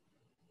didn't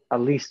at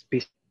least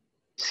be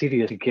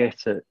serious to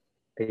get it,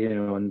 you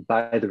know, and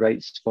buy the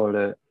rights for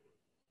it,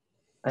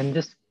 and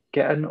just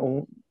get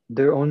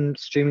their own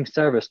streaming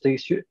service. They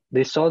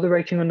saw the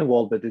writing on the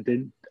wall, but they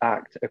didn't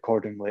act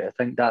accordingly. I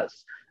think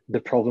that's the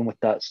problem with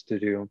that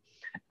studio,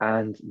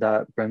 and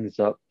that brings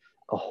up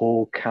a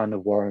whole can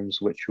of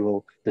worms, which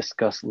we'll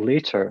discuss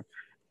later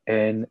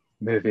in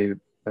movie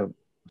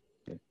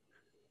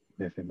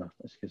math,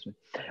 excuse me,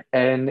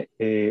 in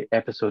a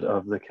episode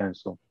of The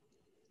Council.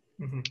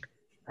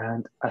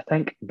 And I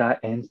think that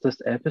ends this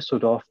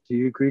episode off. Do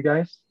you agree,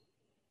 guys?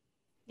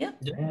 Yeah.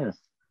 Yes.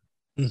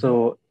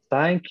 So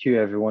thank you,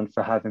 everyone,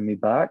 for having me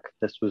back.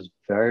 This was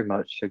very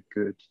much a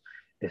good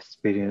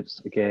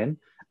experience again.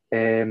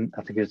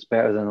 I think it's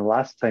better than the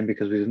last time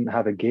because we didn't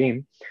have a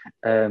game,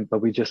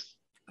 but we just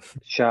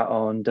chat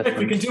on different.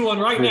 We can do one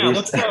right now.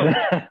 Let's go.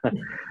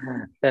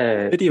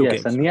 Video yes,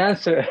 games. and the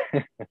answer,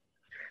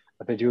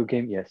 a video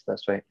game. Yes,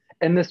 that's right.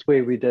 In this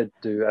way, we did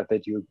do a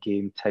video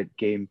game type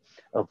game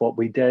of what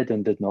we did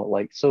and did not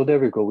like. So there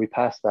we go. We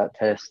passed that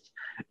test,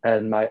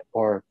 in my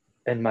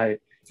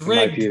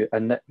view, a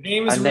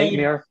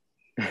nightmare.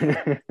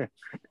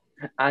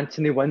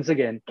 Anthony wins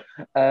again.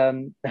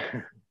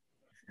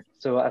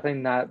 So I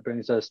think that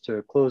brings us to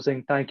a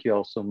closing. Thank you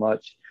all so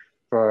much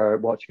for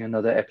watching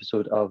another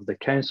episode of The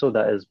Council.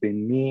 That has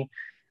been me.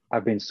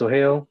 I've been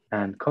Sohail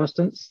and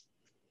Constance.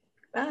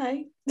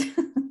 Bye.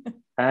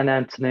 And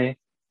Anthony.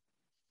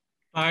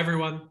 Bye,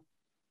 everyone.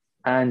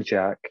 And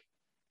Jack.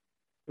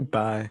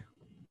 Bye.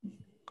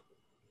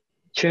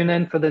 Tune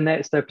in for the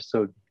next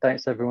episode.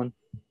 Thanks, everyone.